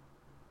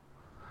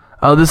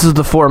 Oh, this is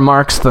the 4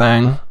 marks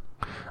thing.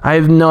 I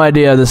have no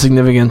idea the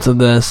significance of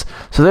this.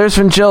 So there's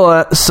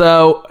Fringilla.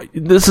 So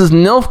this is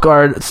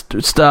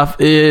Nilfgaard stuff.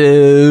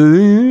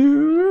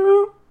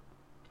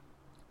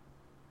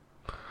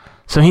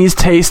 So he's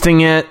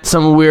tasting it.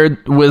 Some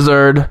weird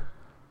wizard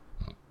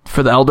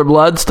for the Elder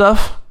Blood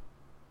stuff.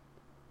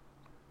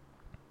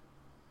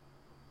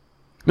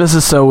 This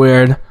is so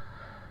weird.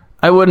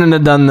 I wouldn't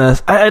have done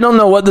this. I don't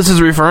know what this is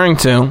referring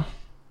to.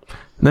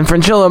 Then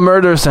Fringilla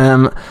murders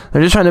him.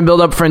 They're just trying to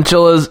build up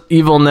Fringilla's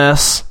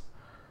evilness.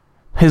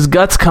 His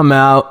guts come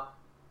out.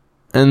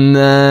 And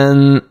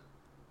then...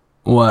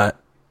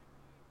 what?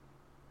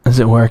 Is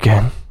it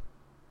working?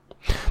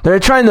 They're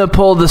trying to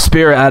pull the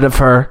spirit out of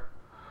her.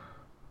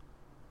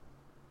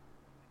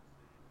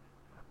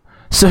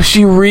 So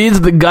she reads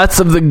the guts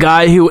of the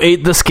guy who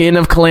ate the skin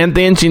of Calanthe,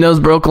 and she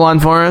knows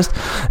Brokilon Forest.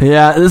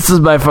 Yeah, this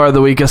is by far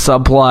the weakest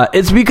subplot.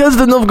 It's because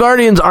the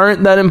Nilfgaardians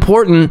aren't that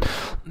important,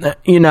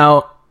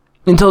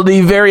 until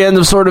the very end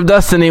of Sword of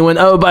Destiny, when,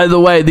 oh, by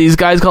the way, these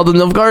guys called the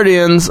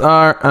Nilfgaardians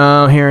are...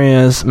 oh, here he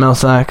is,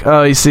 Mousak.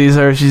 Oh, he sees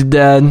her, she's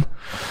dead.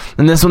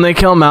 And this when they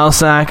kill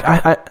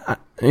Mousak.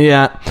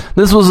 Yeah,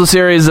 this was a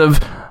series of,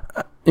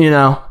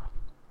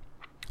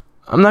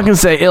 I'm not going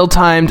to say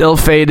ill-timed,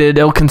 ill-fated,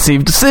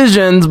 ill-conceived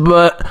decisions,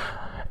 but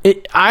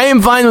I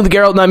am fine with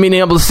Geralt not being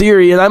able to see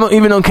Ciri, and I'm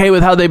even okay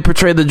with how they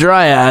portray the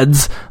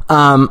Dryads.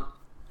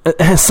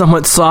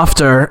 Somewhat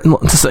softer,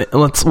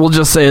 we'll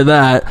just say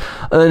that,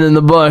 than in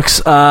the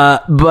books.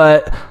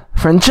 But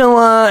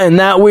Fringilla and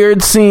that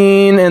weird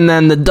scene, and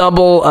then the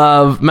double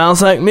of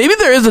Mousak. Maybe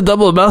there is a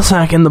double of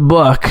Mousak in the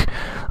book.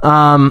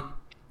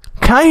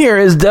 Kai here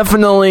is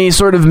definitely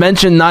sort of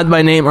mentioned not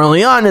by name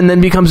early on and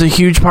then becomes a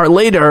huge part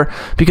later,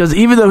 because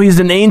even though he's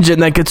an agent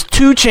that gets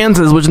 2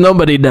 chances, which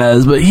nobody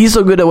does, but he's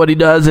so good at what he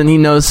does and he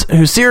knows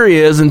who Ciri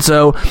is, and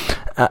so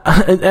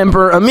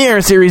Emperor Amir,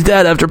 Ciri's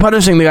dad, after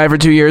punishing the guy for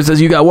 2 years, says,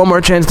 "You got one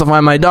more chance to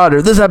find my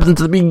daughter." This happens at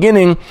the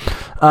beginning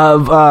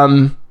of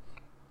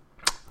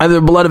either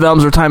Blood of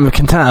Elms or Time of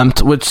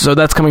Contempt, so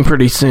that's coming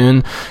pretty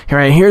soon.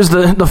 Right, here's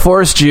the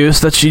forest juice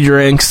that she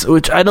drinks,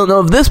 which I don't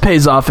know if this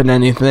pays off in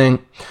anything.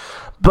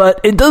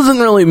 But it doesn't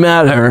really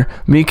matter,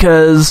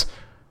 because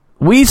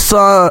we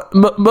saw,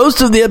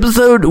 most of the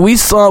episode, we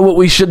saw what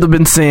we should have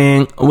been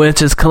seeing,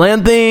 which is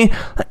Calanthe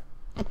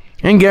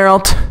and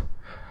Geralt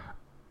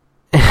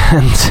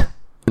and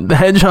the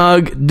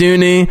Hedgehog,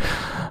 Dooney,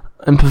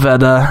 and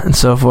Pavetta, and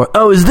so forth.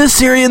 Oh, is this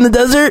Ciri in the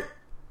desert?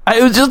 I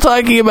was just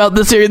talking about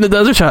this Ciri in the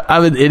desert shot.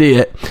 I'm an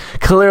idiot.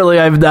 Clearly,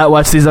 I've not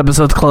watched these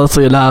episodes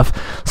closely enough.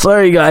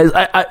 Sorry, guys.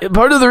 I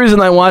part of the reason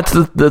I watch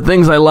the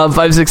things I love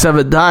 5, 6,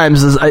 7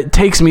 times is it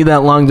takes me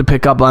that long to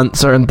pick up on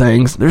certain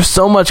things. There's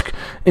so much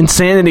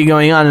insanity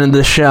going on in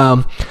this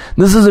show.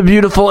 This is a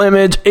beautiful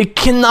image. It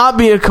cannot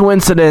be a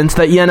coincidence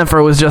that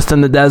Yennefer was just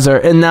in the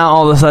desert, and now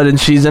all of a sudden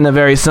she's in a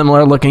very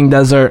similar looking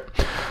desert.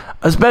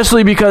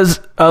 Especially because,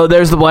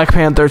 there's the Black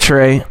Panther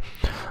tree.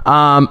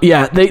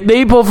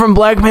 They pull from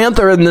Black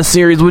Panther in this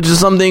series, which is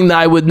something that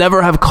I would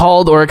never have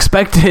called or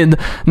expected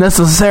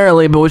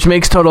necessarily, but which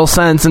makes total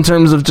sense in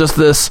terms of just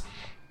this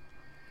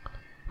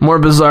more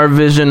bizarre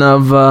vision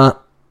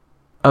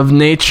of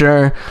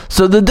nature.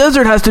 So the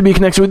desert has to be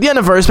connected with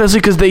Yennefer, especially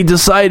because they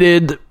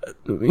decided,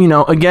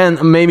 again,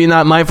 maybe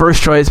not my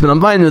first choice, but I'm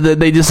fine with it.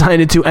 They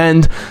decided to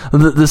end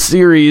the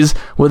series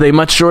with a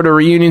much shorter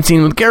reunion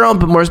scene with Geralt,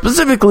 but more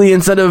specifically,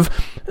 instead of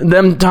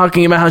them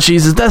talking about how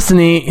she's his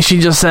destiny, she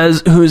just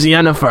says, "Who's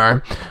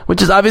Yennefer?"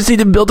 Which is obviously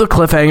to build a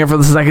cliffhanger for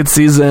the second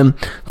season.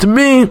 To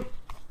me,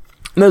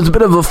 there's a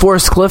bit of a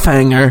forced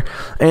cliffhanger,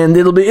 and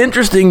it'll be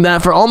interesting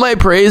that for all my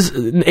praise,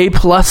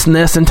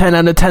 A+ness and 10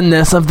 out of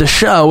 10ness of the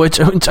show, which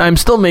I'm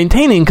still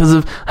maintaining because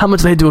of how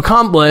much they had to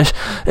accomplish,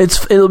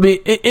 it'll be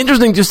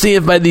interesting to see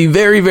if by the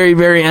very, very,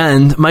 very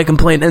end, my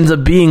complaint ends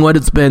up being what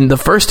it's been the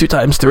first 2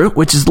 times through,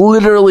 which is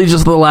literally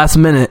just the last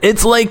minute.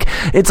 It's like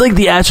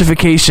the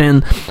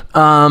atrophication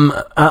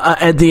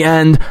at the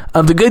end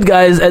of the good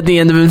guys at the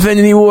end of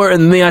Infinity War,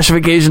 and the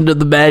atrophication to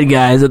the bad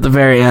guys at the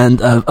very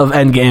end of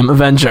Endgame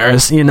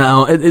Avengers,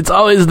 It's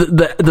always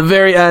the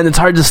very end. It's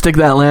hard to stick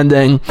that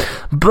landing.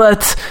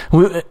 But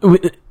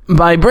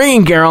by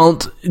bringing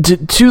Geralt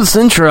to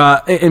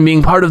Cintra and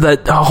being part of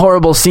that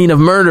horrible scene of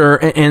murder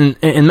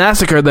and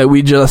massacre that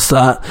we just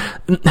saw,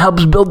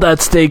 helps build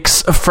that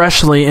stakes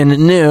freshly and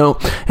new.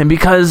 And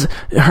because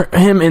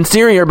him and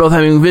Ciri are both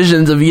having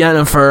visions of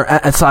Yennefer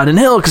at Sodden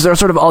Hill, because they're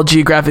sort of all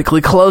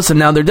geographically close, and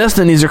now their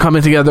destinies are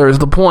coming together is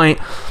the point.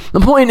 The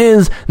point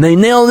is, they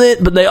nailed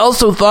it, but they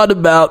also thought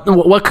about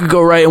what could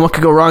go right and what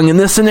could go wrong in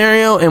this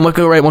scenario, and what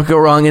could go right and what could go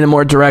wrong in a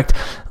more direct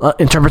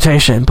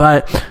interpretation.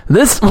 But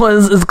this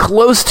was as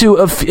close to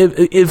a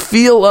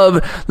feel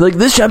of, like,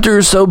 this chapter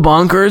is so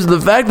bonkers. The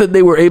fact that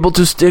they were able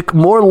to stick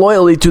more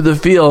loyally to the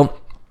feel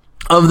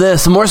of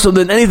this, more so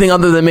than anything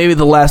other than maybe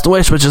The Last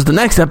Wish, which is the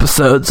next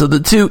episode. So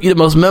the 2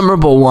 most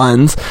memorable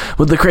ones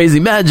with the crazy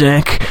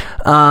magic,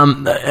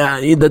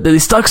 that they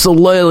stuck so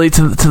loyally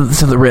to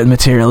the written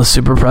material is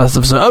super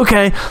impressive. So,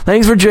 okay,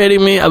 thanks for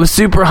joining me. I was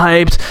super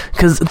hyped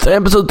because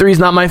episode 3 is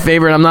not my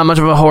favorite. I'm not much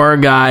of a horror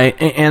guy,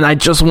 and I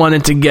just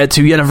wanted to get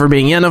to Yennefer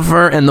being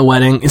Yennefer and the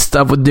wedding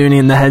stuff with Dooney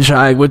and the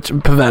Hedgehog,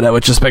 Pavetta,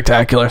 which is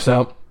spectacular.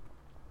 So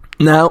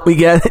now we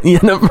get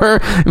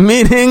Yennefer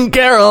meeting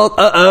Geralt.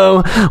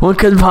 What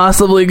could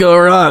possibly go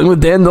wrong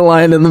with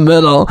Dandelion in the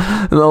middle?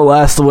 The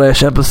Last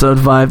Wish, episode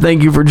 5.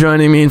 Thank you for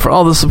joining me and for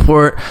all the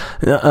support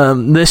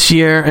this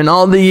year and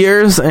all the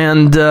years.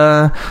 And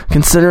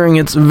considering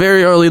it's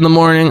very early in the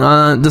morning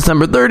on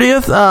December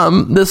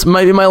 30th, this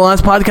might be my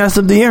last podcast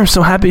of the year.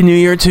 So Happy New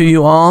Year to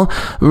you all.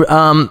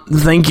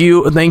 Thank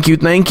you.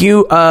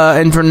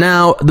 And for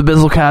now, the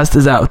Bizzlecast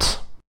is out.